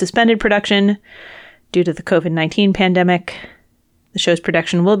 the show suspended production due to the COVID-19 pandemic. The show's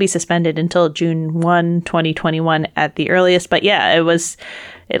production will be suspended until June 1, 2021 at the earliest. But yeah,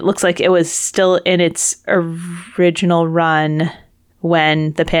 it looks like it was still in its original run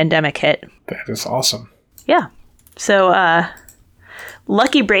when the pandemic hit. That is awesome. Yeah. So,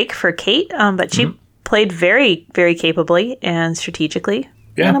 lucky break for Kate, but she played very, very capably and strategically.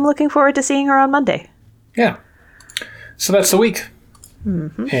 Yeah. And I'm looking forward to seeing her on Monday. Yeah. So that's the week.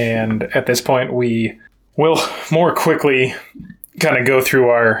 And at this point, we will more quickly kind of go through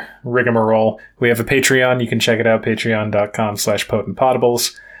our rigmarole. We have a Patreon. You can check it out,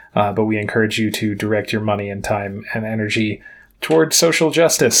 patreon.com/potentpotables. But we encourage you to direct your money and time and energy towards social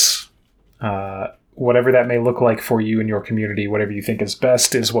justice. Whatever that may look like for you and your community, whatever you think is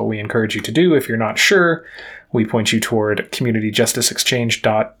best is what we encourage you to do. If you're not sure, we point you toward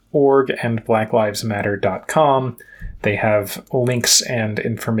communityjusticeexchange.org and blacklivesmatter.com. They have links and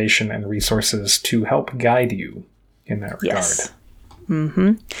information and resources to help guide you in that regard. Yes.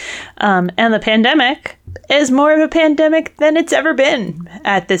 And the pandemic is more of a pandemic than it's ever been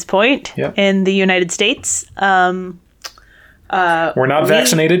at this point in the United States. We're not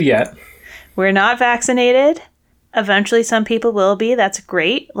vaccinated yet. We're not vaccinated. Eventually, some people will be. That's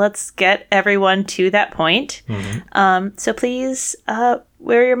great. Let's get everyone to that point. So please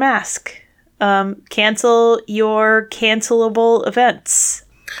wear your mask. Cancel your cancelable events.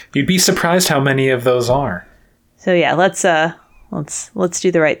 You'd be surprised how many of those are. So yeah, let's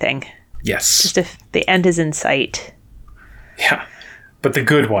do the right thing. Yes. Just if the end is in sight. Yeah, but the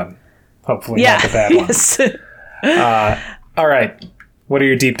good one. Hopefully not the bad one. Yes. All right. What are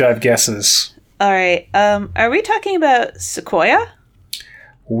your deep dive guesses? All right. Are we talking about Sequoia?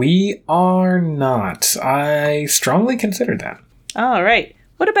 We are not. I strongly considered that. All right.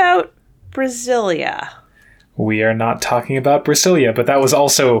 What about Brasilia? We are not talking about Brasilia, but that was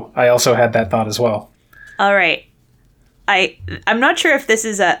also, I also had that thought as well. All right. I'm not sure if this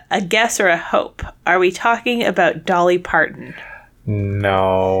is a guess or a hope. Are we talking about Dolly Parton?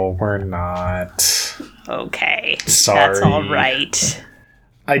 No, we're not. Okay. Sorry. That's all right.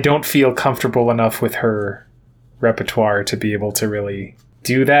 I don't feel comfortable enough with her repertoire to be able to really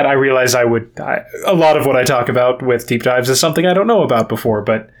do that. I realize a lot of what I talk about with deep dives is something I don't know about before,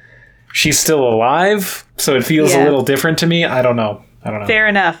 but she's still alive, so it feels a little different to me. I don't know. Fair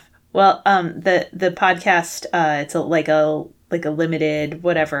enough. Well, the podcast, it's like a limited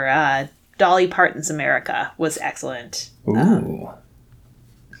whatever. Dolly Parton's America was excellent. Ooh.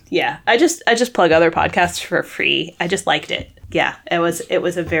 Yeah, I just plug other podcasts for free. I just liked it. Yeah, it was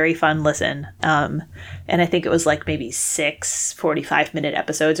a very fun listen. And I think it was like maybe 6 45-minute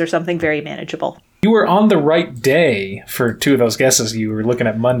episodes or something, very manageable. You were on the right day for two of those guesses. You were looking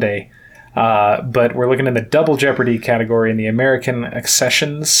at Monday, but we're looking in the Double Jeopardy category in the American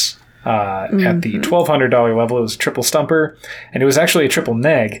Accessions at the $1,200 level. It was a triple stumper, and it was actually a triple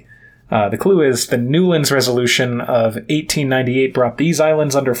neg. The clue is the Newlands Resolution of 1898 brought these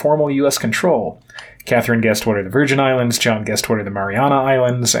islands under formal U.S. control. Catherine guessed what are the Virgin Islands, John guessed what are the Mariana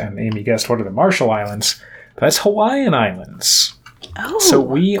Islands, and Amy guessed what are the Marshall Islands. That's Hawaiian Islands. Oh, so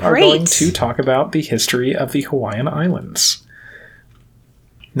we are great. going to talk about the history of the Hawaiian Islands.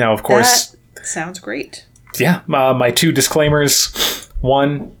 Now, of course... That sounds great. Yeah, my two disclaimers.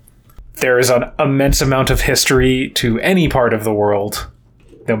 One, there is an immense amount of history to any part of the world,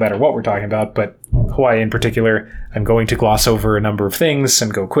 no matter what we're talking about, but Hawaii in particular, I'm going to gloss over a number of things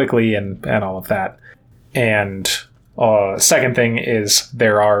and go quickly and all of that. And second thing is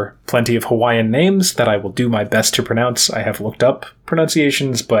there are plenty of Hawaiian names that I will do my best to pronounce. I have looked up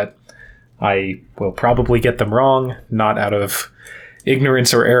pronunciations, but I will probably get them wrong, not out of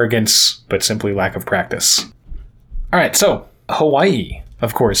ignorance or arrogance, but simply lack of practice. All right, so Hawaii,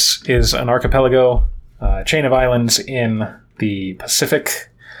 of course, is an archipelago, chain of islands in the Pacific.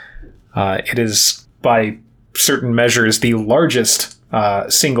 It is, by certain measures, the largest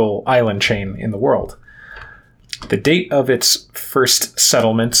single island chain in the world. The date of its first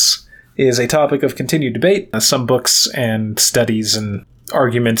settlements is a topic of continued debate. Some books and studies and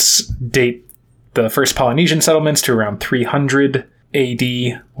arguments date the first Polynesian settlements to around 300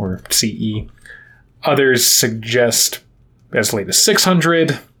 AD or CE. Others suggest as late as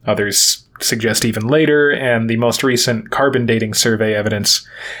 600. Others suggest even later, and the most recent carbon dating survey evidence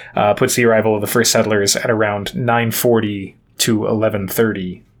puts the arrival of the first settlers at around 940 to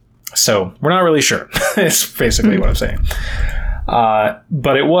 1130. So we're not really sure. It's basically what I'm saying.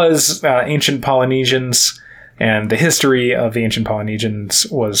 But it was ancient Polynesians, and the history of the ancient Polynesians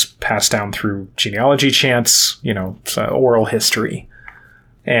was passed down through genealogy chants, oral history.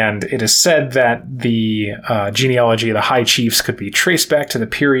 And it is said that the genealogy of the high chiefs could be traced back to the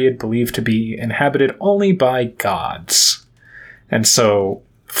period believed to be inhabited only by gods. And so,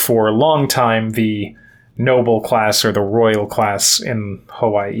 for a long time, the noble class or the royal class in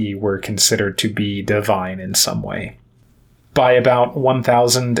Hawaii were considered to be divine in some way. By about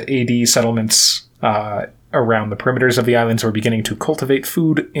 1000 AD, settlements around the perimeters of the islands were beginning to cultivate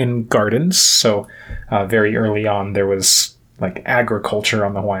food in gardens. So very early on, there was agriculture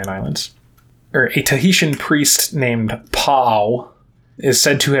on the Hawaiian Islands. a Tahitian priest named Pa'au is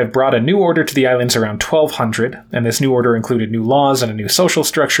said to have brought a new order to the islands around 1200, and this new order included new laws and a new social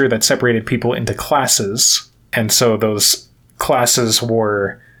structure that separated people into classes. And so those classes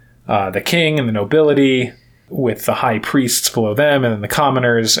were the king and the nobility, with the high priests below them, and then the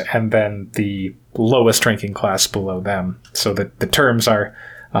commoners, and then the lowest ranking class below them. So the terms are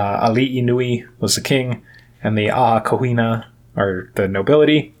Ali'i Nui was the king, and the A'akohina are the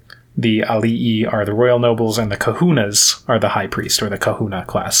nobility. The Ali'i are the royal nobles, and the kahunas are the high priest, or the kahuna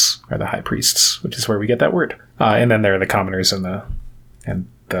class are the high priests, which is where we get that word. And then there are the commoners and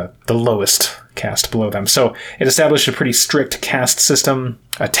the lowest caste below them. So it established a pretty strict caste system,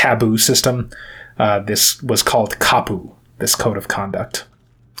 a taboo system. This was called kapu, this code of conduct.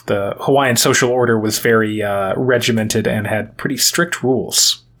 The Hawaiian social order was very regimented and had pretty strict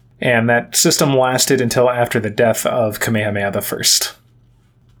rules. And that system lasted until after the death of Kamehameha I.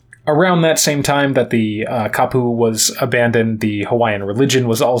 Around that same time that the kapu was abandoned, the Hawaiian religion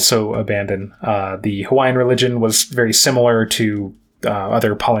was also abandoned. The Hawaiian religion was very similar to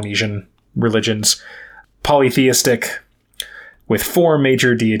other Polynesian religions, polytheistic, with 4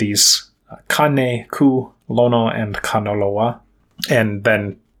 major deities, Kane, Ku, Lono, and Kanoloa, and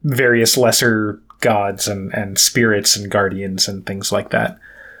then various lesser gods and spirits and guardians and things like that.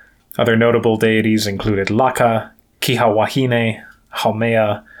 Other notable deities included Laka, Kihawahine,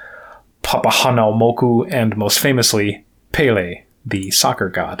 Haumea, Papahanaumoku, and most famously, Pele, the soccer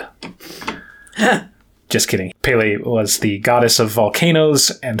god. Just kidding. Pele was the goddess of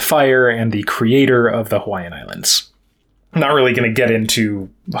volcanoes and fire and the creator of the Hawaiian Islands. I'm not really going to get into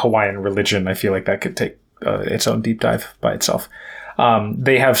Hawaiian religion. I feel like that could take its own deep dive by itself.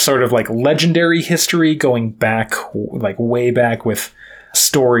 They have sort of like legendary history going back, like way back, with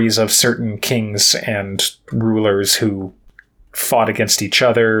stories of certain kings and rulers who fought against each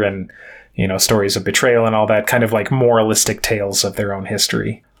other, and stories of betrayal and all that, kind of like moralistic tales of their own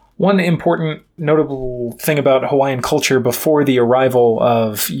history. One important notable thing about Hawaiian culture before the arrival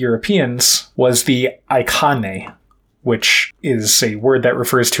of Europeans was the aikane, which is a word that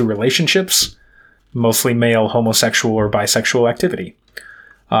refers to relationships, mostly male homosexual or bisexual activity.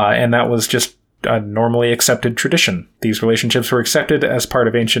 And that was just a normally accepted tradition. These relationships were accepted as part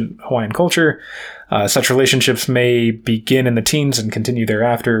of ancient Hawaiian culture. Such relationships may begin in the teens and continue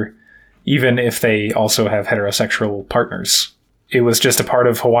thereafter, even if they also have heterosexual partners. It was just a part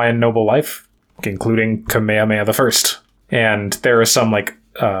of Hawaiian noble life, including Kamehameha I. And there are some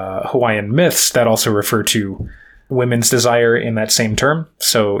Hawaiian myths that also refer to women's desire in that same term.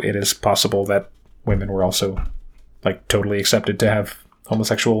 So it is possible that women were also totally accepted to have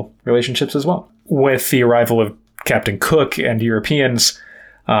homosexual relationships as well. With the arrival of Captain Cook and Europeans,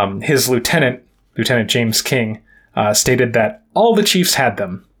 his Lieutenant James King, stated that all the chiefs had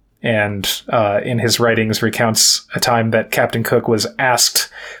them. And in his writings recounts a time that Captain Cook was asked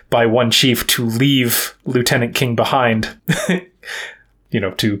by one chief to leave Lieutenant King behind,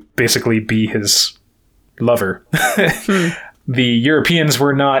 to basically be his lover. The Europeans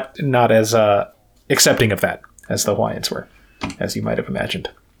were not as accepting of that as the Hawaiians were, as you might have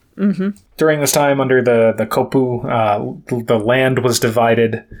imagined. Mm-hmm. During this time, under the kopu, the land was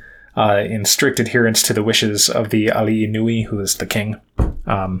divided in strict adherence to the wishes of the Ali'i Nui, who is the king.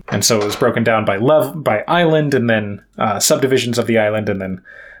 And so it was broken down by island, and then subdivisions of the island, and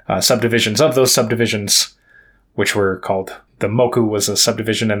then subdivisions of those subdivisions, which were called, the Moku was a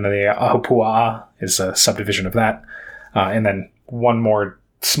subdivision, and the Ahupua'a is a subdivision of that. And then one more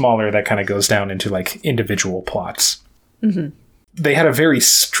smaller that kind of goes down into individual plots. Mm-hmm. They had a very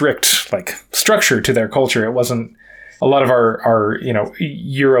strict structure to their culture. It wasn't a lot of our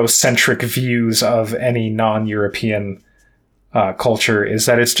Eurocentric views of any non-European culture is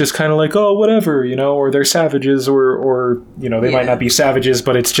that it's just kind of oh, whatever, or they're savages, or they might not be savages,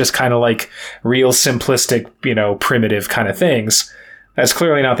 but it's just kind of real simplistic, primitive kind of things. That's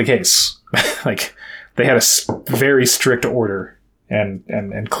clearly not the case. They had a very strict order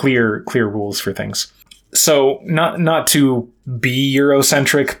and clear rules for things. So not to be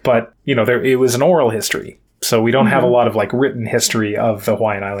Eurocentric, but it was an oral history. So we don't have a lot of written history of the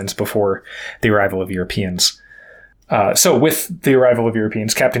Hawaiian Islands before the arrival of Europeans. So with the arrival of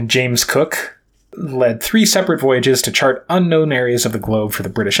Europeans, Captain James Cook led 3 separate voyages to chart unknown areas of the globe for the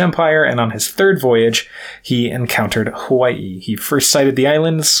British Empire, and on his 3rd voyage, he encountered Hawaii. He first sighted the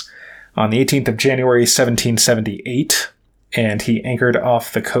islands on the 18th of January, 1778, and he anchored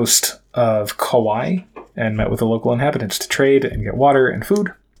off the coast of Kauai and met with the local inhabitants to trade and get water and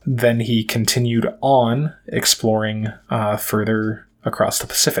food. Then he continued on exploring further across the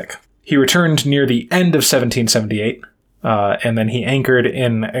Pacific. He returned near the end of 1778 and then he anchored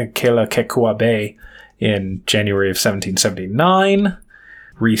in Kealakekua Bay in January of 1779,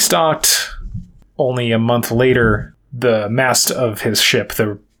 restocked. Only a month later, the mast of his ship,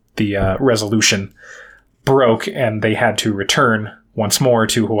 the Resolution, broke, and they had to return once more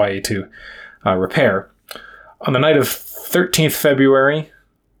to Hawaii to repair. On the night of 13th February,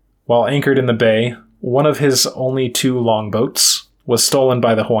 while anchored in the bay, one of his only 2 longboats was stolen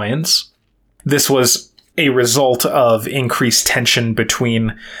by the Hawaiians. This was a result of increased tension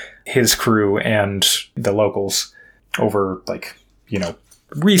between his crew and the locals over,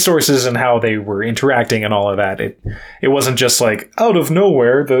 resources and how they were interacting and all of that. It wasn't just out of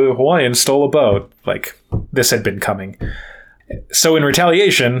nowhere, the Hawaiians stole a boat. This had been coming. So in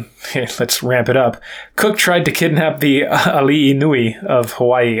retaliation, let's ramp it up, Cook tried to kidnap the Ali'i Nui of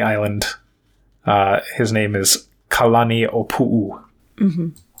Hawaii Island. His name is Kalani Opu'u. Mm-hmm.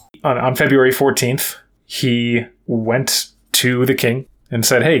 On February 14th, he went to the king and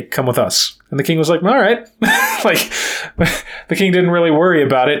said, hey, come with us. And the king was like, all right. The king didn't really worry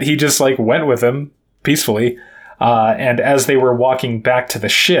about it. He just went with him peacefully. And as they were walking back to the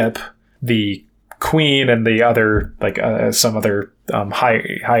ship, the queen and the other, some other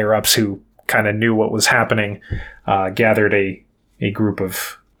higher ups who kind of knew what was happening, gathered a group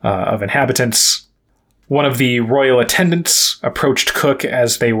of inhabitants. One of the royal attendants approached Cook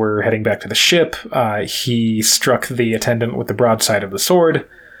as they were heading back to the ship. He struck the attendant with the broadside of the sword,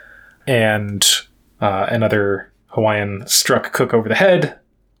 and another Hawaiian struck Cook over the head,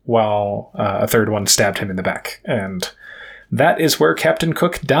 while a third one stabbed him in the back. And that is where Captain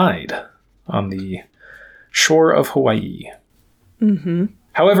Cook died, on the shore of Hawaii. Mm-hmm.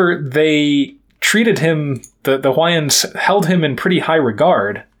 However, they treated him, the Hawaiians held him in pretty high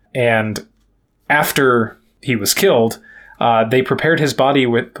regard, and after he was killed, they prepared his body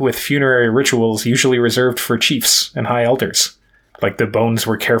with funerary rituals usually reserved for chiefs and high elders. The bones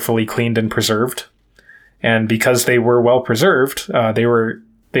were carefully cleaned and preserved. And because they were well preserved, they were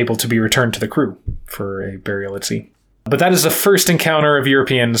able to be returned to the crew for a burial at sea. But that is the first encounter of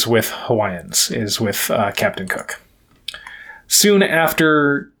Europeans with Hawaiians, is with Captain Cook. Soon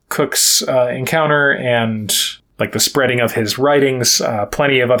after Cook's encounter and the spreading of his writings,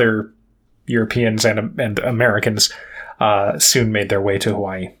 plenty of other Europeans and Americans soon made their way to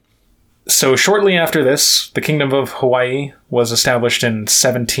Hawaii. So shortly after this, the Kingdom of Hawaii was established in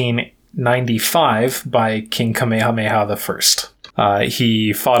 1795 by King Kamehameha I.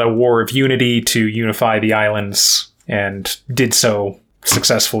 He fought a war of unity to unify the islands and did so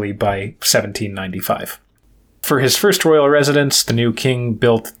successfully by 1795. For his first royal residence, the new king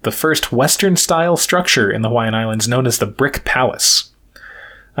built the first Western-style structure in the Hawaiian Islands known as the Brick Palace.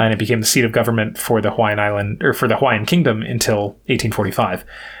 And it became the seat of government for the Hawaiian Kingdom until 1845.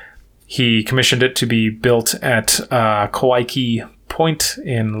 He commissioned it to be built at Kauaiki Point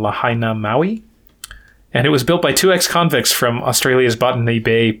in Lahaina, Maui. And it was built by 2 ex-convicts from Australia's Botany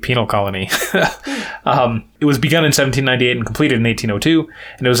Bay penal colony. It was begun in 1798 and completed in 1802,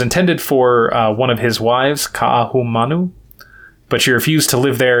 and it was intended for one of his wives, Ka'ahumanu, but she refused to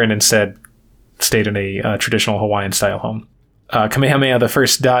live there and instead stayed in a traditional Hawaiian-style home. Kamehameha I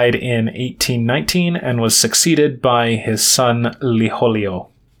died in 1819 and was succeeded by his son Liholio.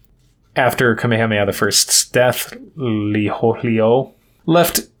 After Kamehameha I's death, Liholio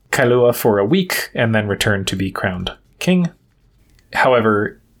left Kailua for a week and then returned to be crowned king.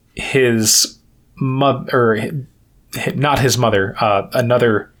 However,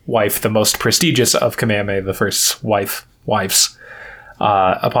 another wife, the most prestigious of Kamehameha I's wives,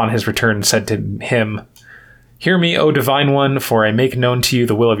 upon his return said to him, "Hear me, O divine one, for I make known to you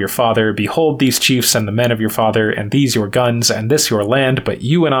the will of your father. Behold these chiefs and the men of your father, and these your guns, and this your land, but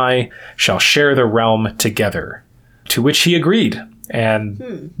you and I shall share the realm together." To which he agreed,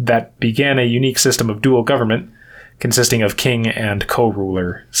 and that began a unique system of dual government, consisting of king and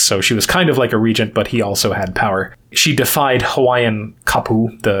co-ruler. So she was kind of like a regent, but he also had power. She defied Hawaiian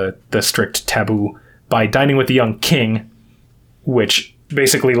kapu, the strict taboo, by dining with the young king, which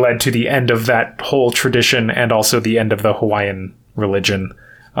basically led to the end of that whole tradition and also the end of the Hawaiian religion.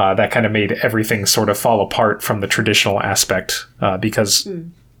 That kind of made everything sort of fall apart from the traditional aspect because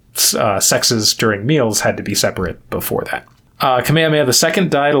sexes during meals had to be separate before that. Kamehameha II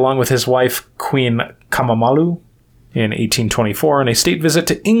died along with his wife, Queen Kamamalu, in 1824 on a state visit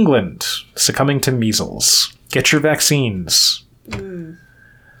to England, succumbing to measles. Get your vaccines.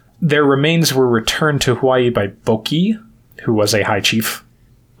 Their remains were returned to Hawaii by Boki, who was a high chief.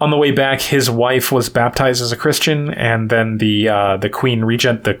 On the way back, his wife was baptized as a Christian, and then the queen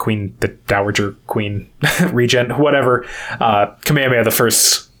regent, the dowager queen regent, whatever, Kamehameha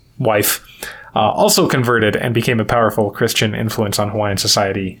I's wife, also converted and became a powerful Christian influence on Hawaiian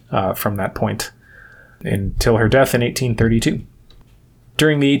society from that point until her death in 1832.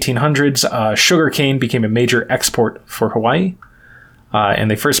 During the 1800s, sugar cane became a major export for Hawaii,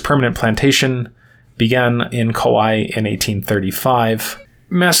 and the first permanent plantation began in Kauai in 1835.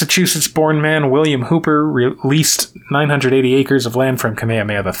 Massachusetts-born man William Hooper released 980 acres of land from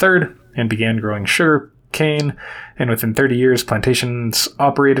Kamehameha III and began growing sugar cane, and within 30 years, plantations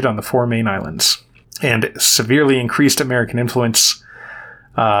operated on the 4 main islands, and severely increased American influence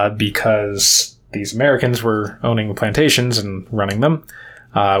because these Americans were owning the plantations and running them,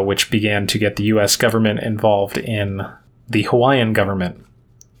 which began to get the U.S. government involved in the Hawaiian government.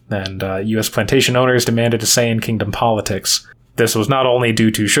 And U.S. plantation owners demanded a say in kingdom politics. This was not only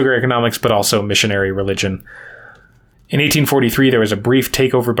due to sugar economics, but also missionary religion. In 1843, there was a brief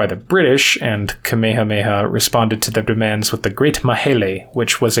takeover by the British, and Kamehameha responded to their demands with the Great Mahele,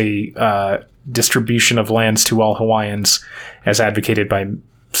 which was a distribution of lands to all Hawaiians, as advocated by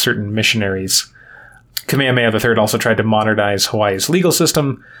certain missionaries. Kamehameha III also tried to modernize Hawaii's legal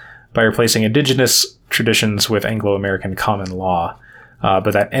system by replacing indigenous traditions with Anglo-American common law.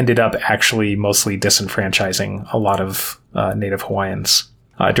 But that ended up actually mostly disenfranchising a lot of native Hawaiians.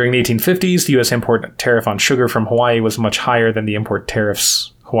 During the 1850s, the U.S. import tariff on sugar from Hawaii was much higher than the import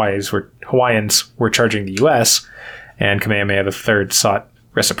tariffs Hawaiians were charging the U.S., and Kamehameha III sought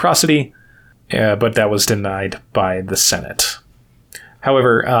reciprocity, but that was denied by the Senate.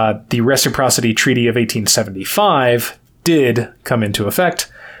 However, the Reciprocity Treaty of 1875 did come into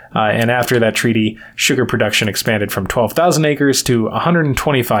effect, and after that treaty, sugar production expanded from 12,000 acres to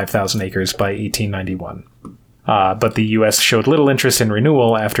 125,000 acres by 1891. But the U.S. showed little interest in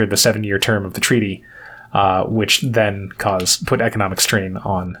renewal after the 7-year term of the treaty, which then put economic strain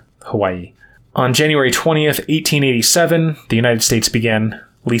on Hawaii. On January 20th, 1887, the United States began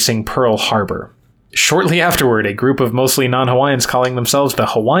leasing Pearl Harbor. Shortly afterward, a group of mostly non-Hawaiians calling themselves the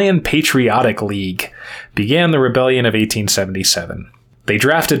Hawaiian Patriotic League began the rebellion of 1877. They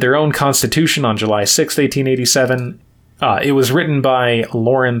drafted their own constitution on July 6, 1887. It was written by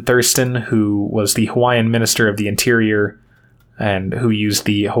Lauren Thurston, who was the Hawaiian Minister of the Interior and who used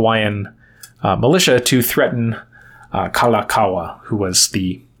the Hawaiian militia to threaten Kalakaua, who was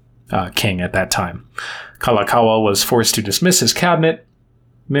the king at that time. Kalakaua was forced to dismiss his cabinet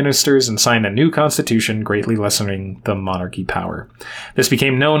ministers and sign a new constitution, greatly lessening the monarchy power. This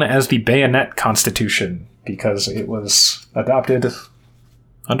became known as the Bayonet Constitution because it was adopted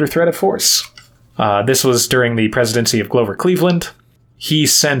under threat of force. This was during the presidency of Grover Cleveland. He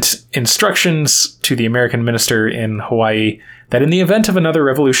sent instructions to the American minister in Hawaii that in the event of another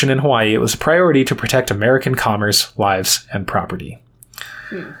revolution in Hawaii, it was a priority to protect American commerce, lives, and property.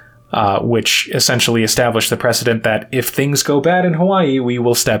 Which essentially established the precedent that if things go bad in Hawaii, we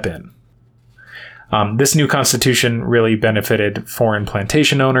will step in. This new constitution really benefited foreign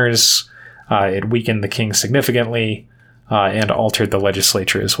plantation owners. It weakened the king significantly and altered the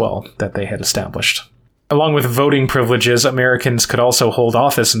legislature as well that they had established. Along with voting privileges, Americans could also hold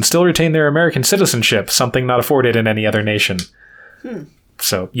office and still retain their American citizenship, something not afforded in any other nation.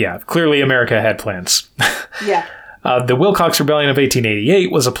 So, yeah, clearly America had plans. Yeah. The Wilcox Rebellion of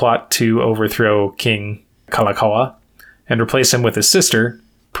 1888 was a plot to overthrow King Kalakaua and replace him with his sister,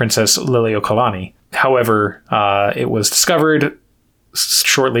 Princess Liliuokalani. However, it was discovered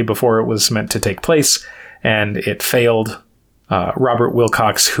shortly before it was meant to take place, and it failed. Robert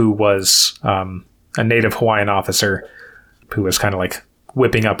Wilcox, who was a native Hawaiian officer who was kind of like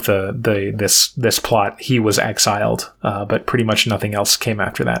whipping up this plot, he was exiled, but pretty much nothing else came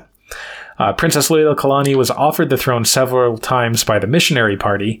after that. Princess Liliuokalani was offered the throne several times by the missionary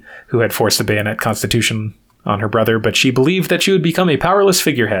party, who had forced the Bayonet Constitution on her brother, but she believed that she would become a powerless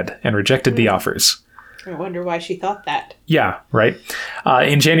figurehead and rejected the offers. I wonder why she thought that. Yeah, right.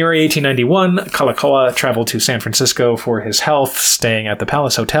 In January 1891, Kalakaua traveled to San Francisco for his health, staying at the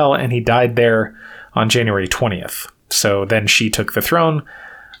Palace Hotel, and he died there on January 20th. So then she took the throne.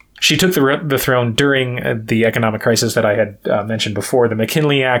 She took the throne during the economic crisis that I had mentioned before. The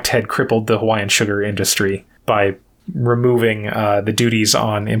McKinley Act had crippled the Hawaiian sugar industry by removing the duties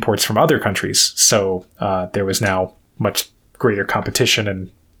on imports from other countries. So there was now much greater competition,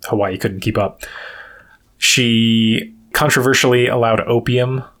 and Hawaii couldn't keep up. She controversially allowed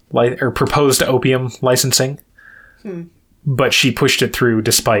proposed opium licensing, but she pushed it through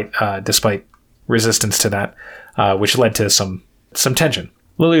despite resistance to that, which led to some tension.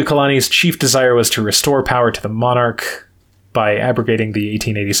 Liliuokalani's chief desire was to restore power to the monarch by abrogating the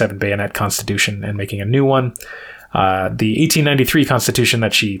 1887 Bayonet Constitution and making a new one. The 1893 Constitution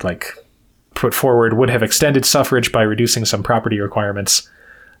that she put forward would have extended suffrage by reducing some property requirements,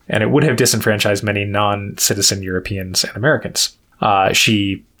 and it would have disenfranchised many non-citizen Europeans and Americans.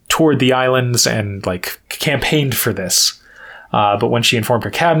 She toured the islands and campaigned for this. But when she informed her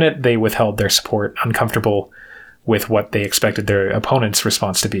cabinet, they withheld their support, uncomfortable with what they expected their opponents'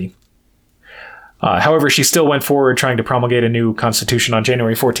 response to be. However, she still went forward trying to promulgate a new constitution on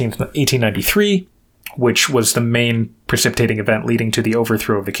January 14th, 1893, which was the main precipitating event leading to the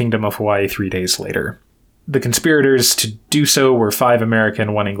overthrow of the Kingdom of Hawaii 3 days later. The conspirators to do so were 5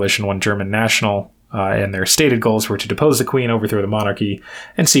 American, 1 English, and 1 German national, and their stated goals were to depose the Queen, overthrow the monarchy,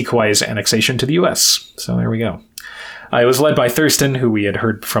 and seek Hawaii's annexation to the U.S. So there we go. It was led by Thurston, who we had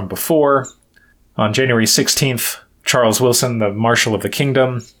heard from before. On January 16th, Charles Wilson, the Marshal of the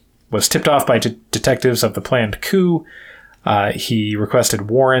Kingdom, was tipped off by detectives of the planned coup. He requested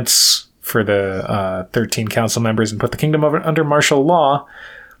warrants for the 13 council members and put the kingdom under martial law,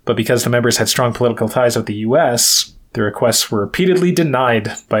 but because the members had strong political ties with the U.S., the requests were repeatedly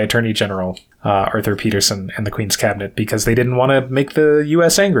denied by Attorney General Arthur Peterson and the Queen's cabinet because they didn't want to make the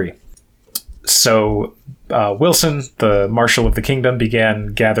U.S. angry. So Wilson, the Marshal of the Kingdom, began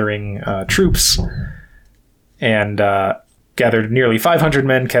gathering troops and gathered nearly 500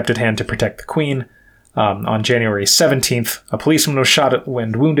 men kept at hand to protect the Queen. On January 17th, a policeman was shot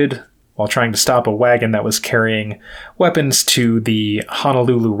and wounded while trying to stop a wagon that was carrying weapons to the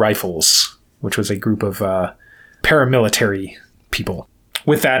Honolulu Rifles, which was a group of paramilitary people.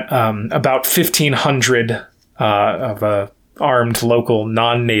 With that, about 1,500 of armed local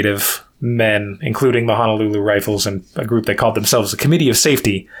non-native men, including the Honolulu Rifles and a group they called themselves the Committee of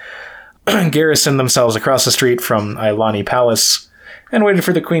Safety, garrisoned themselves across the street from Ailani Palace and waited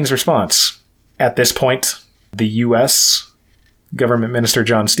for the Queen's response. At this point, the U.S. Government Minister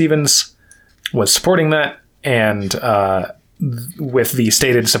John Stevens was supporting that, and with the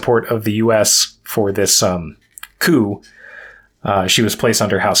stated support of the U.S. for this coup, she was placed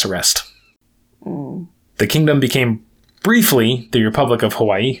under house arrest. The kingdom became briefly the Republic of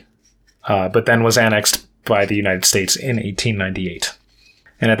Hawaii, but then was annexed by the United States in 1898.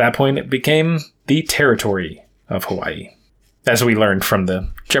 And at that point, it became the Territory of Hawaii, as we learned from the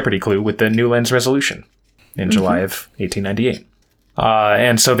Jeopardy clue with the Newlands Resolution in July of 1898.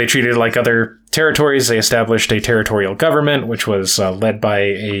 And so they treated it like other territories. They established a territorial government, which was led by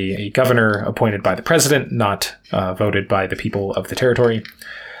a governor appointed by the president, not voted by the people of the territory.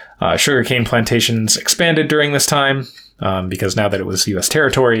 Sugarcane plantations expanded during this time because now that it was U.S.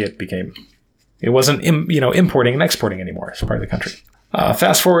 territory, it wasn't importing and exporting anymore as part of the country.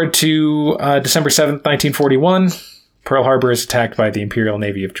 Fast forward to December 7th, 1941. Pearl Harbor is attacked by the Imperial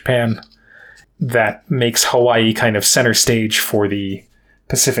Navy of Japan. That makes Hawaii kind of center stage for the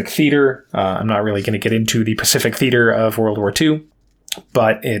Pacific Theater. I'm not really going to get into the Pacific Theater of World War II,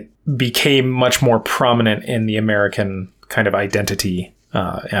 but it became much more prominent in the American kind of identity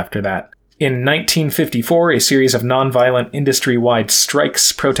after that. In 1954, a series of nonviolent industry-wide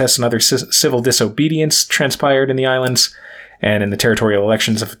strikes, protests, and other civil disobedience transpired in the islands. And in the territorial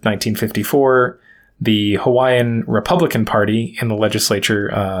elections of 1954, the Hawaiian Republican Party in the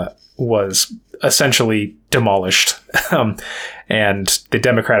legislature was essentially demolished. And the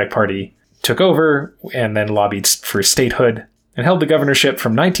Democratic Party took over and then lobbied for statehood and held the governorship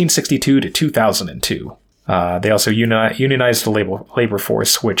from 1962 to 2002. They also unionized the labor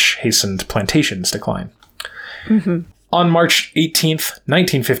force, which hastened plantations' decline. Mm-hmm. On March 18th,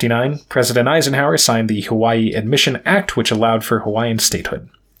 1959, President Eisenhower signed the Hawaii Admission Act, which allowed for Hawaiian statehood.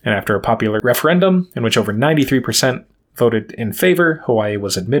 And after a popular referendum, in which over 93% voted in favor, Hawaii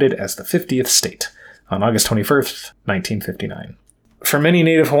was admitted as the 50th state on August 21st, 1959. For many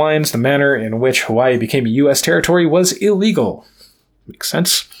Native Hawaiians, the manner in which Hawaii became a U.S. territory was illegal. Makes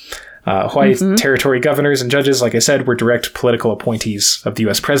sense. Hawaii's territory governors and judges, like I said, were direct political appointees of the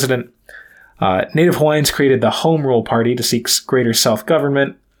U.S. president. Native Hawaiians created the Home Rule Party to seek greater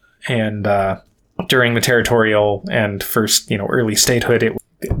self-government, and during the territorial and first, early statehood,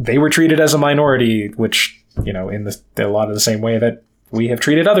 they were treated as a minority, which, in a lot of the same way that we have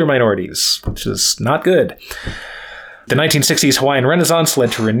treated other minorities, which is not good. The 1960s Hawaiian Renaissance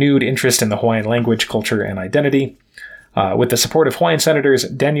led to renewed interest in the Hawaiian language, culture, and identity. With the support of Hawaiian senators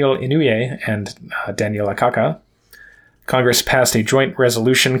Daniel Inouye and Daniel Akaka, Congress passed a joint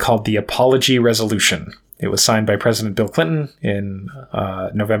resolution called the Apology Resolution. It was signed by President Bill Clinton in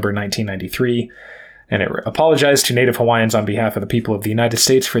November 1993, and it apologized to Native Hawaiians on behalf of the people of the United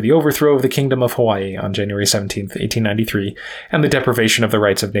States for the overthrow of the Kingdom of Hawaii on January 17, 1893, and the deprivation of the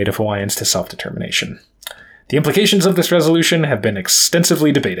rights of Native Hawaiians to self-determination. The implications of this resolution have been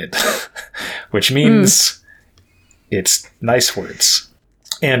extensively debated, which means it's nice words.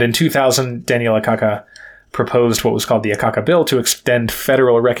 And in 2000, Daniel Akaka proposed what was called the Akaka Bill to extend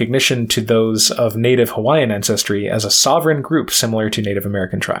federal recognition to those of Native Hawaiian ancestry as a sovereign group similar to Native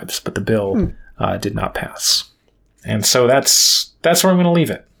American tribes, but the bill did not pass. And so that's where I'm going to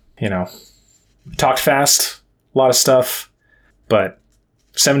leave it. You know, talked fast, a lot of stuff, but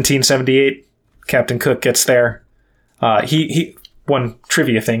 1778, Captain Cook gets there. He one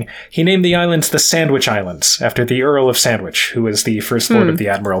trivia thing, he named the islands the Sandwich Islands after the Earl of Sandwich, who was the first lord of the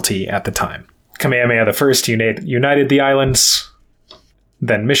Admiralty at the time. Kamehameha I united the islands.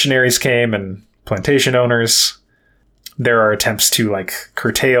 Then missionaries came and plantation owners. There are attempts to like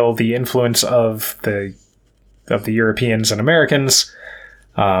curtail the influence of the Europeans and Americans,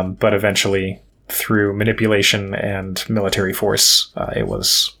 but eventually, through manipulation and military force, it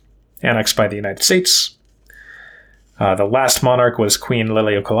was annexed by the United States. The last monarch was Queen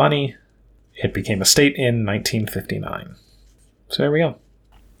Leleokalani. It became a state in 1959. So there we go.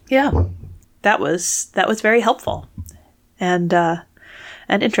 Yeah. That was very helpful and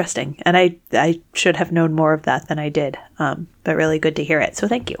interesting. And I should have known more of that than I did. But really good to hear it. So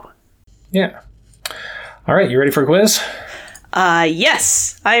thank you. Yeah. All right. You ready for a quiz?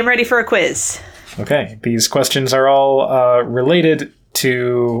 Yes, I am ready for a quiz. Okay. These questions are all related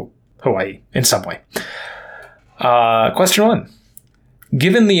to Hawaii in some way. Question 1.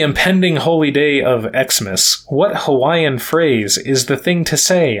 Given the impending holy day of Xmas, what Hawaiian phrase is the thing to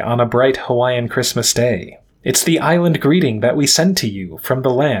say on a bright Hawaiian Christmas day? It's the island greeting that we send to you from the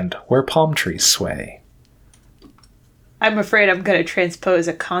land where palm trees sway. I'm afraid I'm going to transpose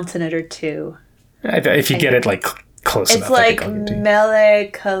a consonant or two. If you get it like close enough. It's like Mele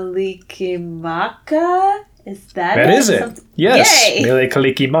Kalikimaka? Is that it? That is it. Yes. Yay! Mele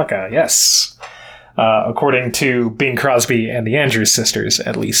Kalikimaka, yes. According to Bing Crosby and the Andrews sisters,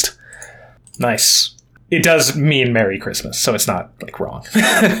 at least. Nice. It does mean Merry Christmas, so it's not, like, wrong. All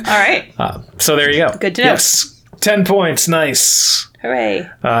right. So there you go. Good to know. Yes. 10 points. Nice. Hooray.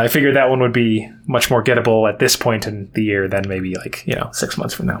 I figured that one would be much more gettable at this point in the year than maybe, 6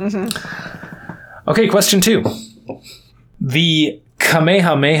 months from now. Mm-hmm. Okay, question 2. The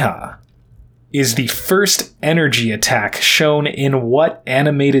Kamehameha is the first energy attack shown in what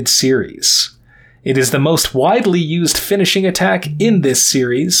animated series? It is the most widely used finishing attack in this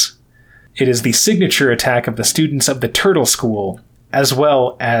series. It is the signature attack of the students of the Turtle School, as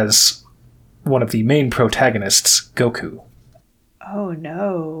well as one of the main protagonists, Goku. Oh,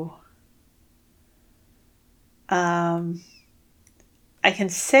 no. I can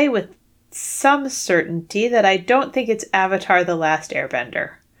say with some certainty that I don't think it's Avatar: The Last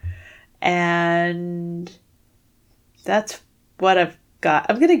Airbender. And that's what I've got.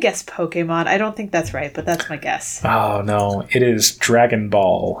 I'm going to guess Pokemon. I don't think that's right, but that's my guess. Oh, no. It is Dragon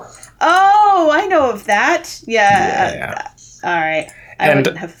Ball. Oh, I know of that. Yeah. All right. I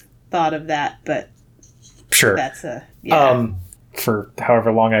wouldn't have thought of that, but sure. That's a... Yeah. For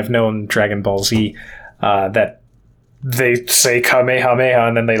however long I've known Dragon Ball Z, that they say Kamehameha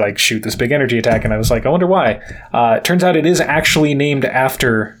and then they like shoot this big energy attack, and I was like, I wonder why. It turns out it is actually named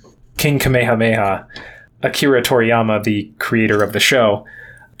after King Kamehameha. Akira Toriyama, the creator of the show,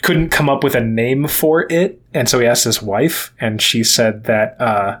 couldn't come up with a name for it, and so he asked his wife, and she said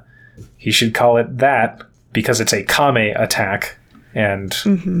that he should call it that because it's a Kame attack, and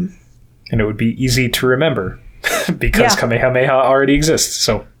it would be easy to remember because Kamehameha already exists.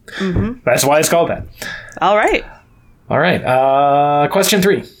 So that's why it's called that. All right. Question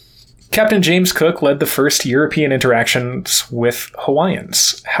 3. Captain James Cook led the first European interactions with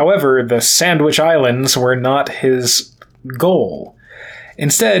Hawaiians. However, the Sandwich Islands were not his goal.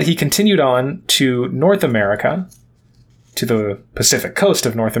 Instead, he continued on to North America, to the Pacific coast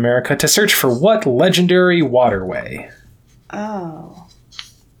of North America, to search for what legendary waterway? Oh.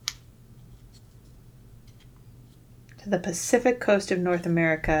 To the Pacific coast of North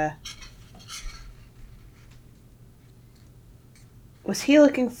America. Was he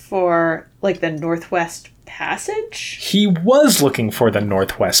looking for, like, the Northwest Passage? He was looking for the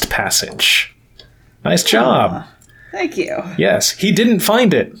Northwest Passage. Nice job. Thank you. Yes, he didn't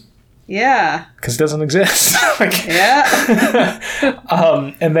find it. Yeah. Because it doesn't exist. Yeah.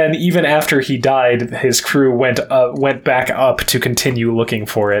 And then even after he died, his crew went back up to continue looking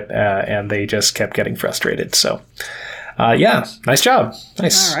for it, and they just kept getting frustrated. So, nice job.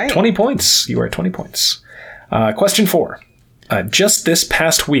 Nice. All right. 20 points. You are at 20 points. Question 4. Just this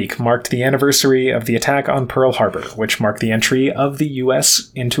past week marked the anniversary of the attack on Pearl Harbor, which marked the entry of the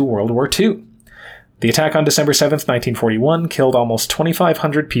U.S. into World War II. The attack on December 7th, 1941, killed almost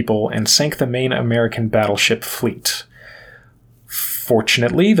 2,500 people and sank the main American battleship fleet.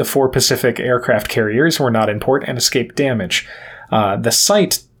 Fortunately, the 4 Pacific aircraft carriers were not in port and escaped damage. The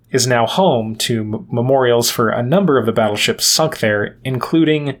site is now home to memorials for a number of the battleships sunk there,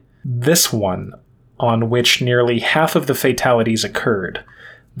 including this one, on which nearly half of the fatalities occurred.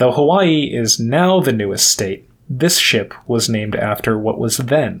 Though Hawaii is now the newest state, this ship was named after what was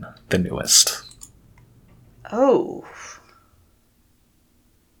then the newest. Oh.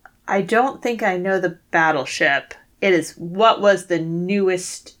 I don't think I know the battleship. It is what was the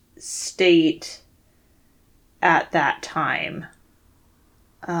newest state at that time.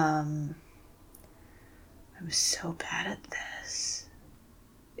 I was so bad at this.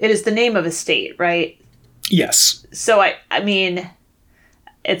 It is the name of a state, right? Yes. So I mean,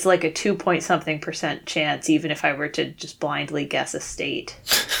 it's like a 2-point-something% chance, even if I were to just blindly guess a state.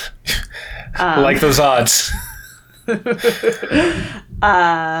 Like those odds.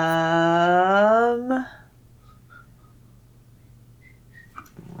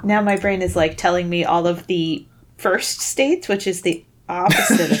 Now my brain is like telling me all of the first states, which is the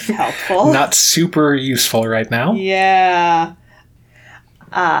opposite of helpful. Not super useful right now. Yeah.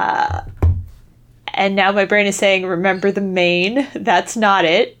 And now my brain is saying, remember the Maine. That's not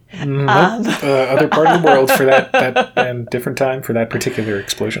it. Other part of the world for that and different time for that particular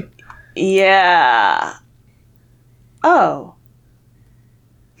explosion. Yeah. Oh.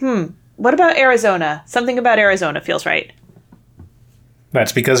 What about Arizona? Something about Arizona feels right.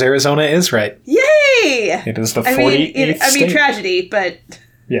 That's because Arizona is right. Yay! It is the 48th state. Tragedy, but...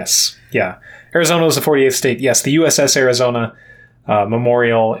 Yes. Yeah. Arizona is the 48th state. Yes, the USS Arizona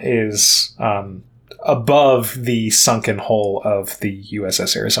memorial is above the sunken hull of the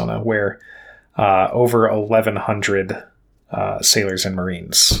USS Arizona, where over 1,100 sailors and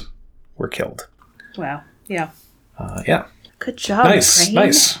Marines were killed. Wow. Yeah. Yeah. Good job, brain.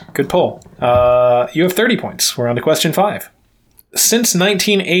 Nice. Good poll. You have 30 points. We're on to question 5. Since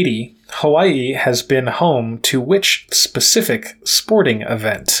 1980, Hawaii has been home to which specific sporting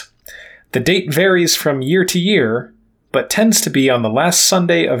event? The date varies from year to year, but tends to be on the last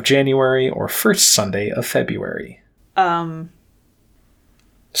Sunday of January or first Sunday of February.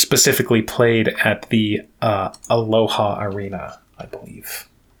 Specifically played at the Aloha Arena, I believe.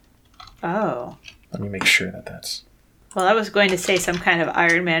 Oh. Let me make sure that that's... Well, I was going to say some kind of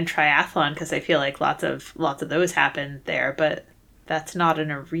Ironman triathlon because I feel like lots of those happen there, but that's not an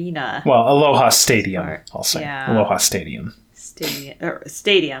arena. Well, Aloha Stadium, I'll say. Yeah. Aloha Stadium.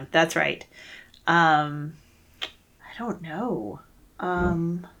 Stadium, that's right. I don't know.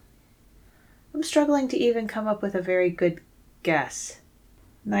 I'm struggling to even come up with a very good guess.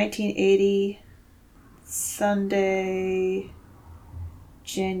 1980, Sunday,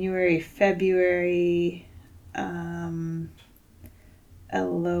 January, February,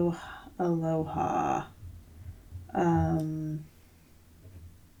 Aloha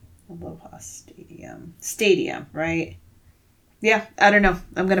Stadium, right? Yeah, I don't know.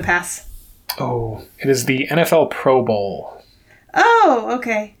 I'm going to pass. Oh, it is the NFL Pro Bowl. Oh,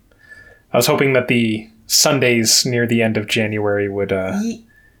 okay. I was hoping that the Sundays near the end of January would kind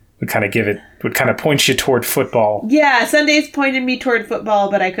of point you toward football. Yeah, Sundays pointed me toward football,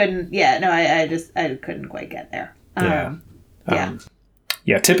 but I couldn't. Yeah, no, I couldn't quite get there.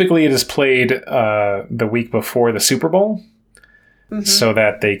 Yeah, typically it is played the week before the Super Bowl, so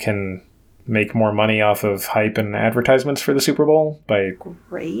that they can make more money off of hype and advertisements for the Super Bowl by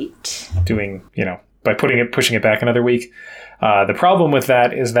doing, by pushing it back another week. The problem with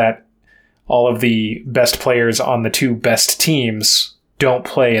that is that all of the best players on the two best teams don't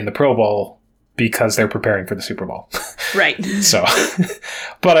play in the Pro Bowl because they're preparing for the Super Bowl. Right. So,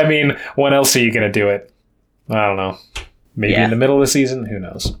 but I mean, when else are you going to do it? I don't know. Maybe in the middle of the season? Who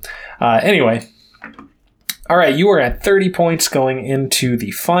knows? Anyway. All right, you are at 30 points going into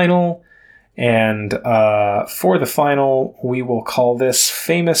the final. And for the final, we will call this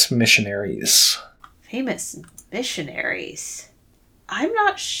Famous Missionaries. Famous Missionaries. I'm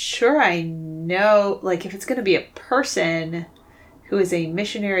not sure I know, if it's going to be a person who is a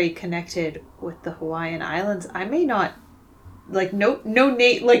missionary connected with the Hawaiian Islands. I may not,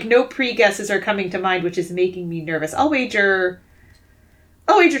 no pre-guesses are coming to mind, which is making me nervous. I'll wager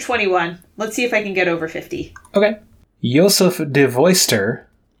 21. Let's see if I can get over 50. Okay. Joseph de Voister,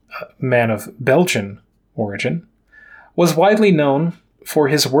 a man of Belgian origin, was widely known for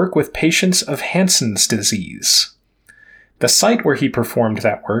his work with patients of Hansen's disease. The site where he performed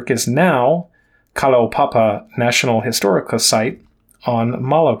that work is now Kalaupapa National Historical Site on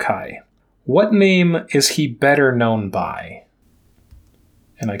Molokai. What name is he better known by?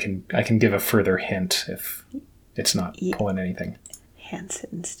 And I can give a further hint if it's not pulling anything.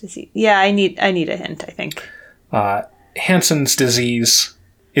 Hansen's disease. Yeah, I need a hint, I think. Hansen's disease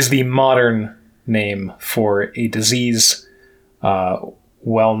is the modern name for a disease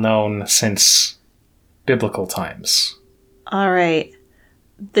well known since biblical times. All right.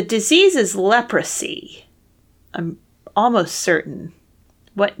 The disease is leprosy. I'm almost certain.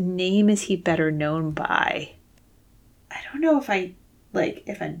 What name is he better known by? I don't know if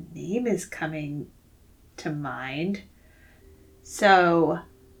if a name is coming to mind. So,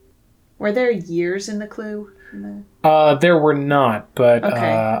 were there years in the clue? There were not, but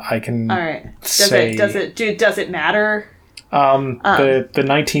Okay. I can All right. say... Does it matter? The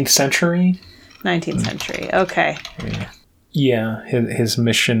 19th century? 19th century. Okay. Yeah, his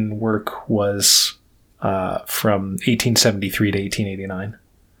mission work was from 1873 to 1889.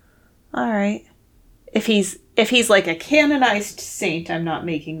 All right. If he's like a canonized saint, I'm not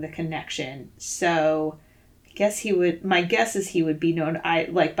making the connection. So, my guess is he would be known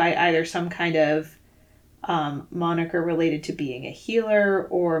by either some kind of moniker related to being a healer,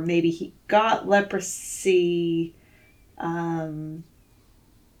 or maybe he got leprosy.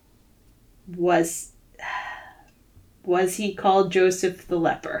 Was he called Joseph the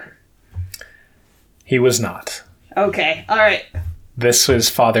Leper? He was not. Okay, all right. This was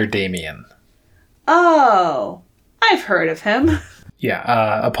Father Damien. Oh, I've heard of him.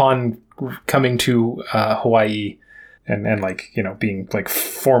 Yeah, upon coming to Hawaii and being like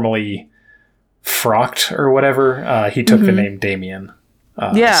formally frocked or whatever, he took the name Damien.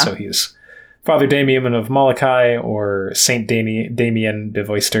 So he's Father Damien of Molokai or Saint Damien de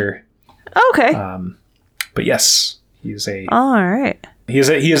Voister. Okay. But yes, he's a... All right. He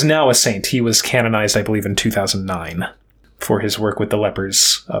is now a saint. He was canonized, I believe, in 2009 for his work with the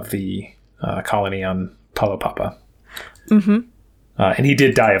lepers of the colony on Palopapa. Mm-hmm. And he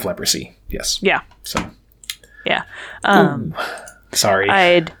did die of leprosy. Yes. Yeah. So. Yeah. Sorry.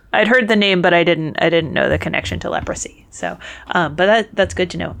 I'd heard the name, but I didn't know the connection to leprosy. So, but that's good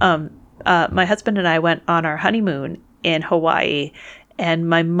to know. My husband and I went on our honeymoon in Hawaii, and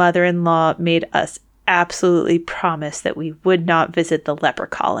my mother-in-law made us absolutely promise that we would not visit the leper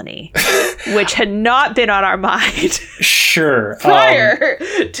colony, which had not been on our mind. Sure. Prior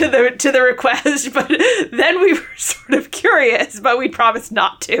to the request, but then we were sort of curious, but we promised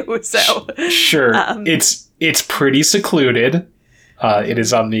not to. So sure, it's pretty secluded. It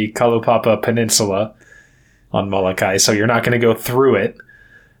is on the Kalupapa Peninsula on Molokai, so you're not going to go through it.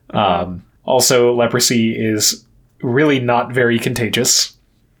 Also, leprosy is really not very contagious,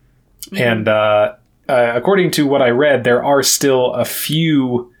 and according to what I read, there are still a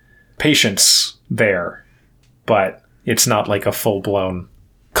few patients there, but it's not like a full-blown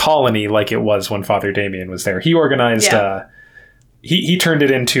colony like it was when Father Damien was there. He organized... He turned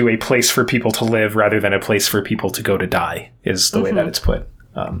it into a place for people to live rather than a place for people to go to die, is the way that it's put.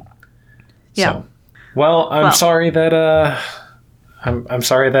 So, I'm sorry that I'm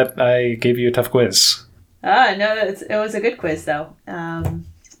sorry that I gave you a tough quiz. No, it was a good quiz though. I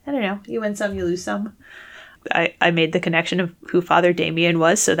don't know. You win some, you lose some. I made the connection of who Father Damien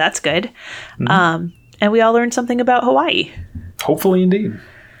was, so that's good. Mm-hmm. And we all learned something about Hawaii. Hopefully, indeed.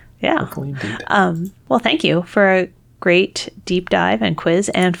 Yeah. Hopefully, indeed. Well, thank you for a great deep dive and quiz,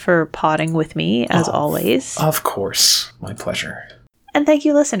 and for podding with me as always. Of course. My pleasure. And thank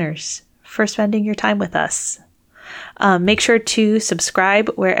you, listeners, for spending your time with us. Make sure to subscribe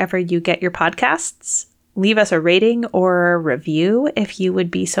wherever you get your podcasts. Leave us a rating or a review if you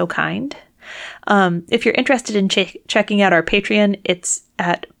would be so kind. If you're interested in checking out our Patreon, it's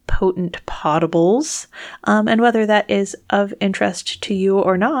at Potent Podables. And whether that is of interest to you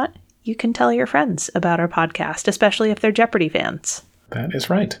or not, you can tell your friends about our podcast, especially if they're Jeopardy fans. That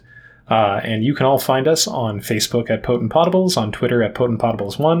is right. And you can all find us on Facebook at Potent Podables, on Twitter at Potent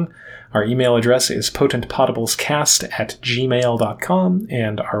Podables1. Our email address is potentpodablescast@gmail.com,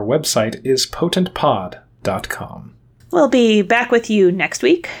 and our website is potentpod.com. We'll be back with you next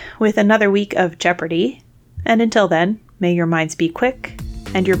week with another week of Jeopardy! And until then, may your minds be quick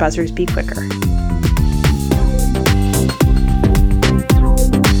and your buzzers be quicker.